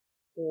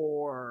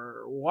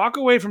or walk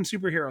away from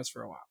superheroes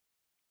for a while.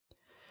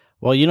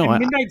 Well, you know And what?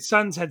 Midnight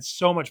Suns had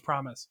so much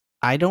promise.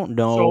 I don't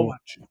know. So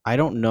much. I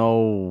don't know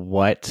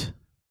what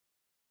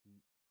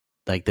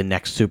like the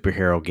next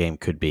superhero game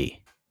could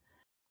be.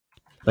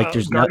 Like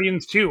there's not.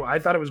 Guardians 2. I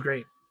thought it was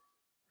great.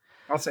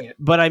 I'll say it.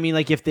 But I mean,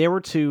 like if they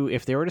were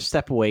to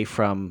step away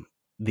from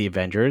the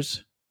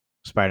Avengers,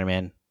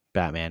 Spider-Man,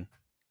 Batman,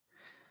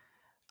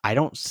 I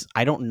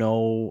don't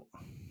know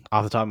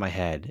off the top of my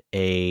head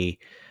a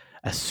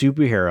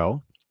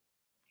superhero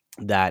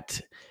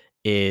that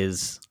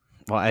is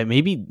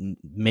maybe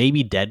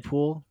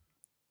Deadpool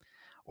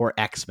or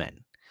X-Men.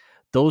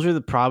 Those are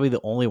probably the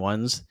only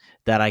ones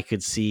that I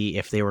could see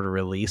if they were to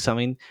release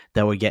something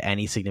that would get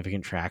any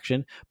significant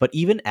traction. But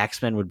even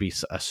X-Men would be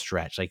a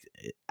stretch. Like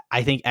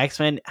I think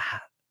X-Men,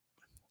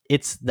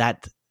 it's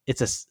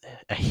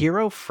a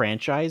hero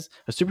franchise,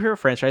 a superhero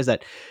franchise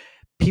that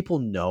people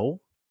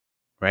know,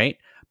 right?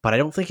 But I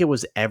don't think it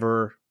was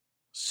ever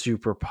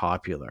super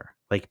popular,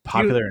 like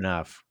popular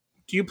enough.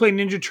 Do you play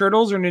Ninja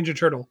Turtles or Ninja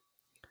Turtle?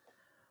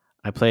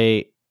 I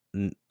play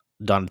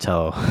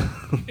Donatello.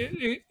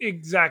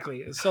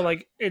 Exactly. So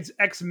like it's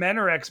X-Men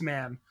or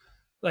X-Man.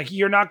 Like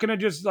you're not going to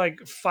just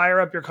like fire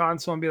up your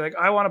console and be like,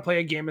 I want to play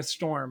a game of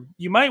Storm.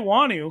 You might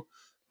want to,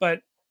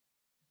 but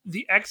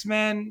the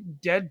X-Men,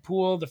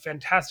 Deadpool, the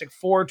Fantastic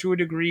Four to a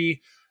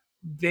degree,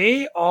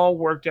 they all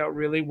worked out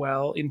really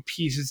well in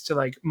pieces to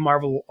like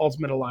Marvel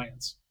Ultimate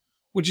Alliance,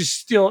 which is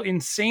still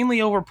insanely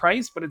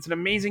overpriced, but it's an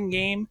amazing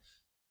game.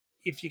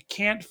 If you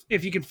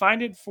can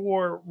find it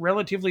for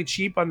relatively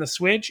cheap on the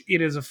Switch,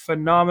 it is a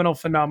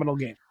phenomenal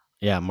game.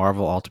 Yeah,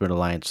 Marvel Ultimate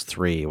Alliance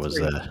 3 was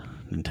the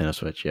Nintendo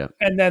Switch, yeah.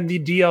 And then the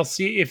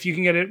DLC, if you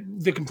can get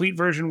it, the complete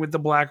version with the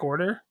Black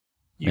Order,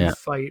 you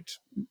fight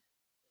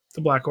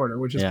the Black Order,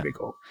 which is pretty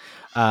cool.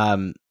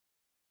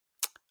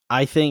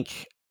 I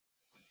think,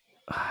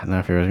 I don't know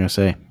if I was going to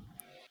say.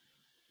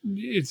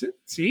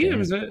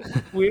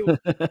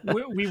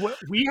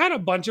 We had a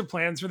bunch of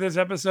plans for this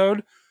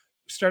episode.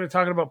 Started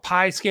talking about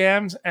pie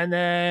scams, and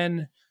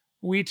then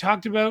we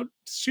talked about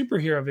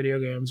superhero video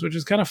games, which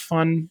is kind of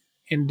fun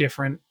and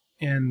different.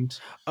 And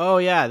oh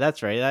yeah,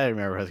 that's right. I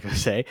remember what I was going to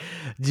say.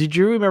 Did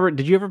you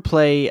ever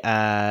play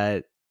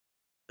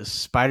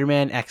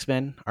Spider-Man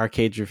X-Men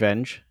Arcade's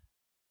Revenge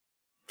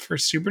for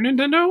Super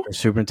Nintendo? For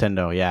Super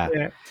Nintendo,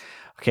 yeah.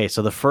 Okay,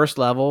 so the first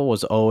level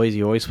was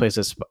you always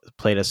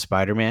played as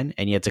Spider-Man,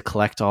 and you had to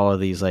collect all of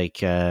these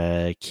like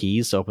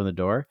keys to open the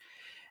door,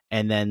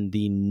 and then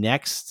the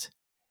next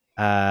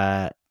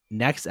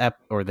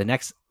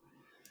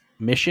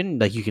mission,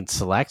 like you can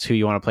select who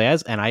you want to play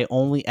as, and I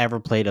only ever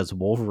played as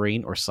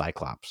Wolverine or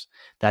Cyclops.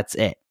 That's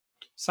it.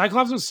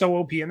 Cyclops was so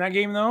OP in that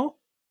game, though.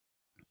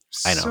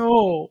 I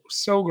know.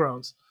 So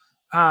gross.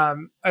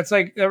 It's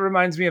like that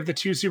reminds me of the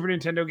two Super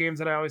Nintendo games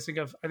that I always think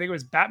of. I think it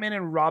was Batman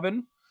and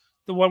Robin,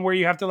 the one where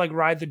you have to like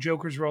ride the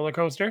Joker's roller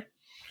coaster,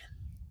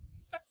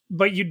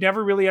 but you'd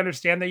never really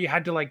understand that you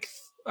had to like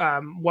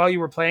while you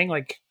were playing,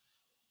 like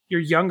you're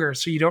younger,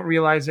 so you don't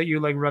realize that you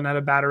like run out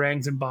of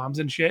batarangs and bombs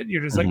and shit.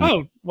 You're just like,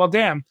 oh, well,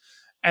 damn.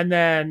 And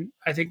then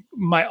I think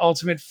my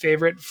ultimate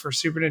favorite for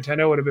Super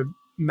Nintendo would have been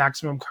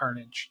Maximum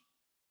Carnage.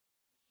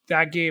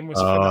 That game was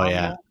phenomenal.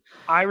 Yeah.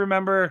 I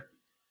remember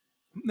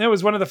it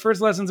was one of the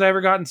first lessons I ever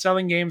got in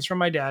selling games from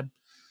my dad,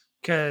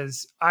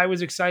 because I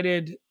was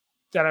excited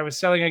that I was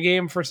selling a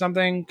game for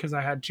something because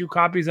I had 2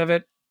 copies of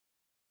it.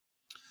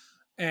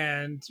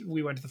 And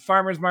we went to the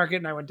farmer's market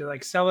and I went to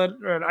like sell it.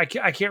 Or I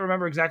can't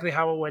remember exactly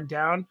how it went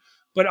down,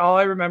 but all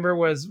I remember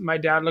was my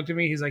dad looked at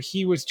me. He's like,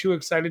 he was too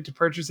excited to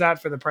purchase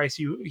that for the price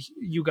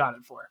you got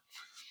it for.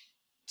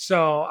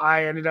 So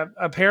I ended up,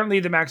 apparently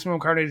the Maximum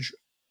Carnage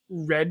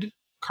red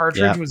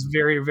cartridge was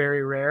very,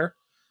 very rare.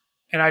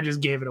 And I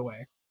just gave it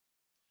away.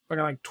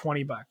 Like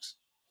 $20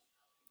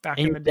 back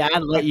in the day.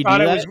 Dad let you do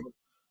that?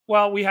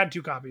 Well, we had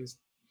 2 copies.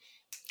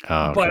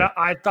 Oh, okay. But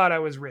I thought I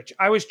was rich.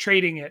 I was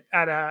trading it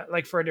at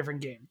for a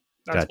different game.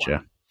 That's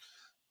gotcha.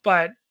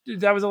 Why. But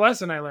that was a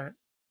lesson I learned.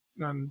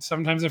 And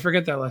sometimes I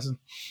forget that lesson.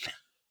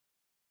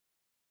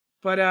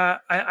 But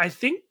I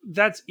think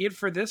that's it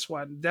for this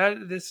one.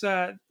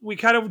 We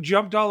kind of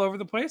jumped all over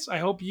the place. I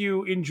hope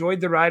you enjoyed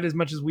the ride as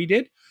much as we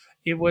did.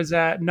 It was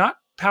not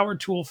power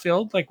tool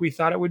filled like we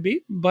thought it would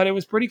be, but it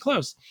was pretty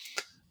close.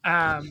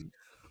 It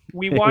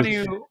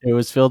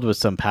was filled with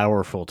some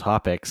powerful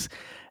topics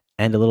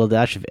and a little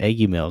dash of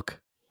eggy milk.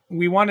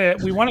 We want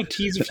to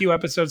tease a few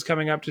episodes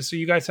coming up just so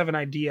you guys have an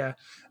idea.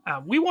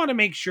 We want to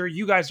make sure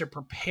you guys are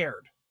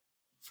prepared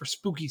for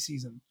spooky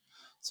season.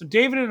 So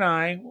David and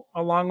I,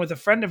 along with a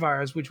friend of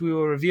ours, which we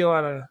will reveal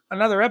on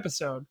another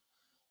episode,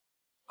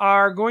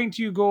 are going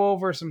to go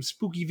over some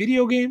spooky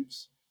video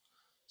games,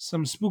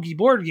 some spooky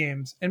board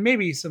games, and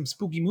maybe some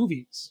spooky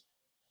movies.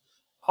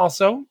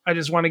 Also, I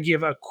just want to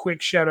give a quick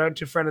shout out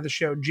to friend of the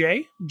show,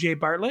 Jay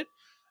Bartlett.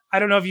 I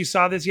don't know if you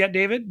saw this yet,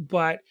 David,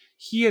 but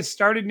he has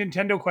started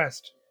Nintendo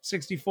Quest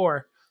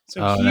 64.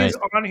 So he is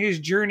on his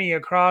journey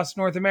across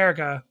North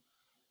America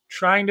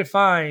trying to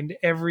find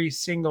every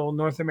single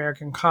North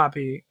American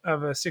copy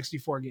of a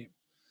 64 game.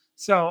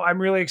 So I'm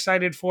really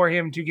excited for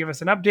him to give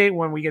us an update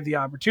when we get the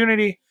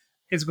opportunity.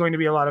 It's going to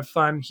be a lot of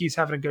fun. He's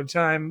having a good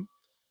time.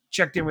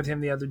 Checked in with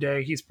him the other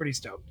day. He's pretty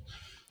stoked.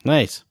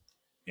 Nice.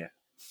 Yeah.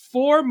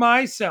 For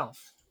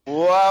myself.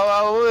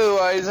 Wow,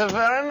 it's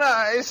very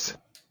nice.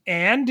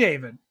 And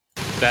David.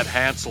 That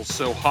Hansel's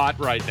so hot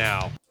right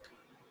now.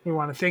 We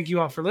want to thank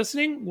you all for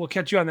listening. We'll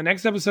catch you on the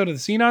next episode of the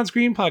Scene on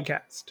Screen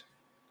podcast,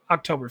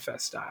 Oktoberfest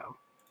style.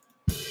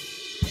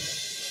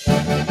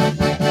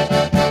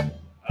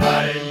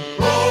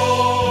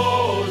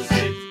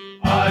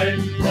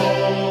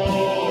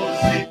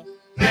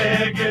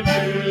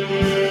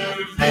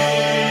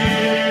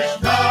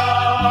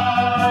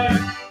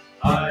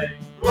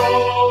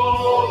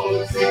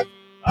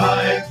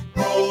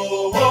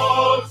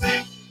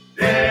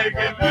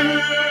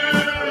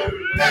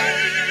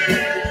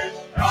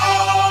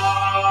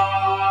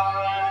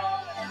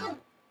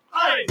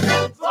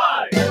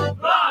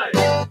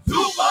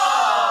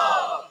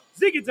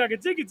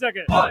 Ziggy-tugga,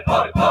 ziggy-tugga. Oi,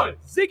 oi, oi.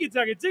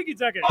 Ziggy-tugga,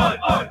 ziggy-tugga. Oi,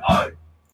 oi, oi.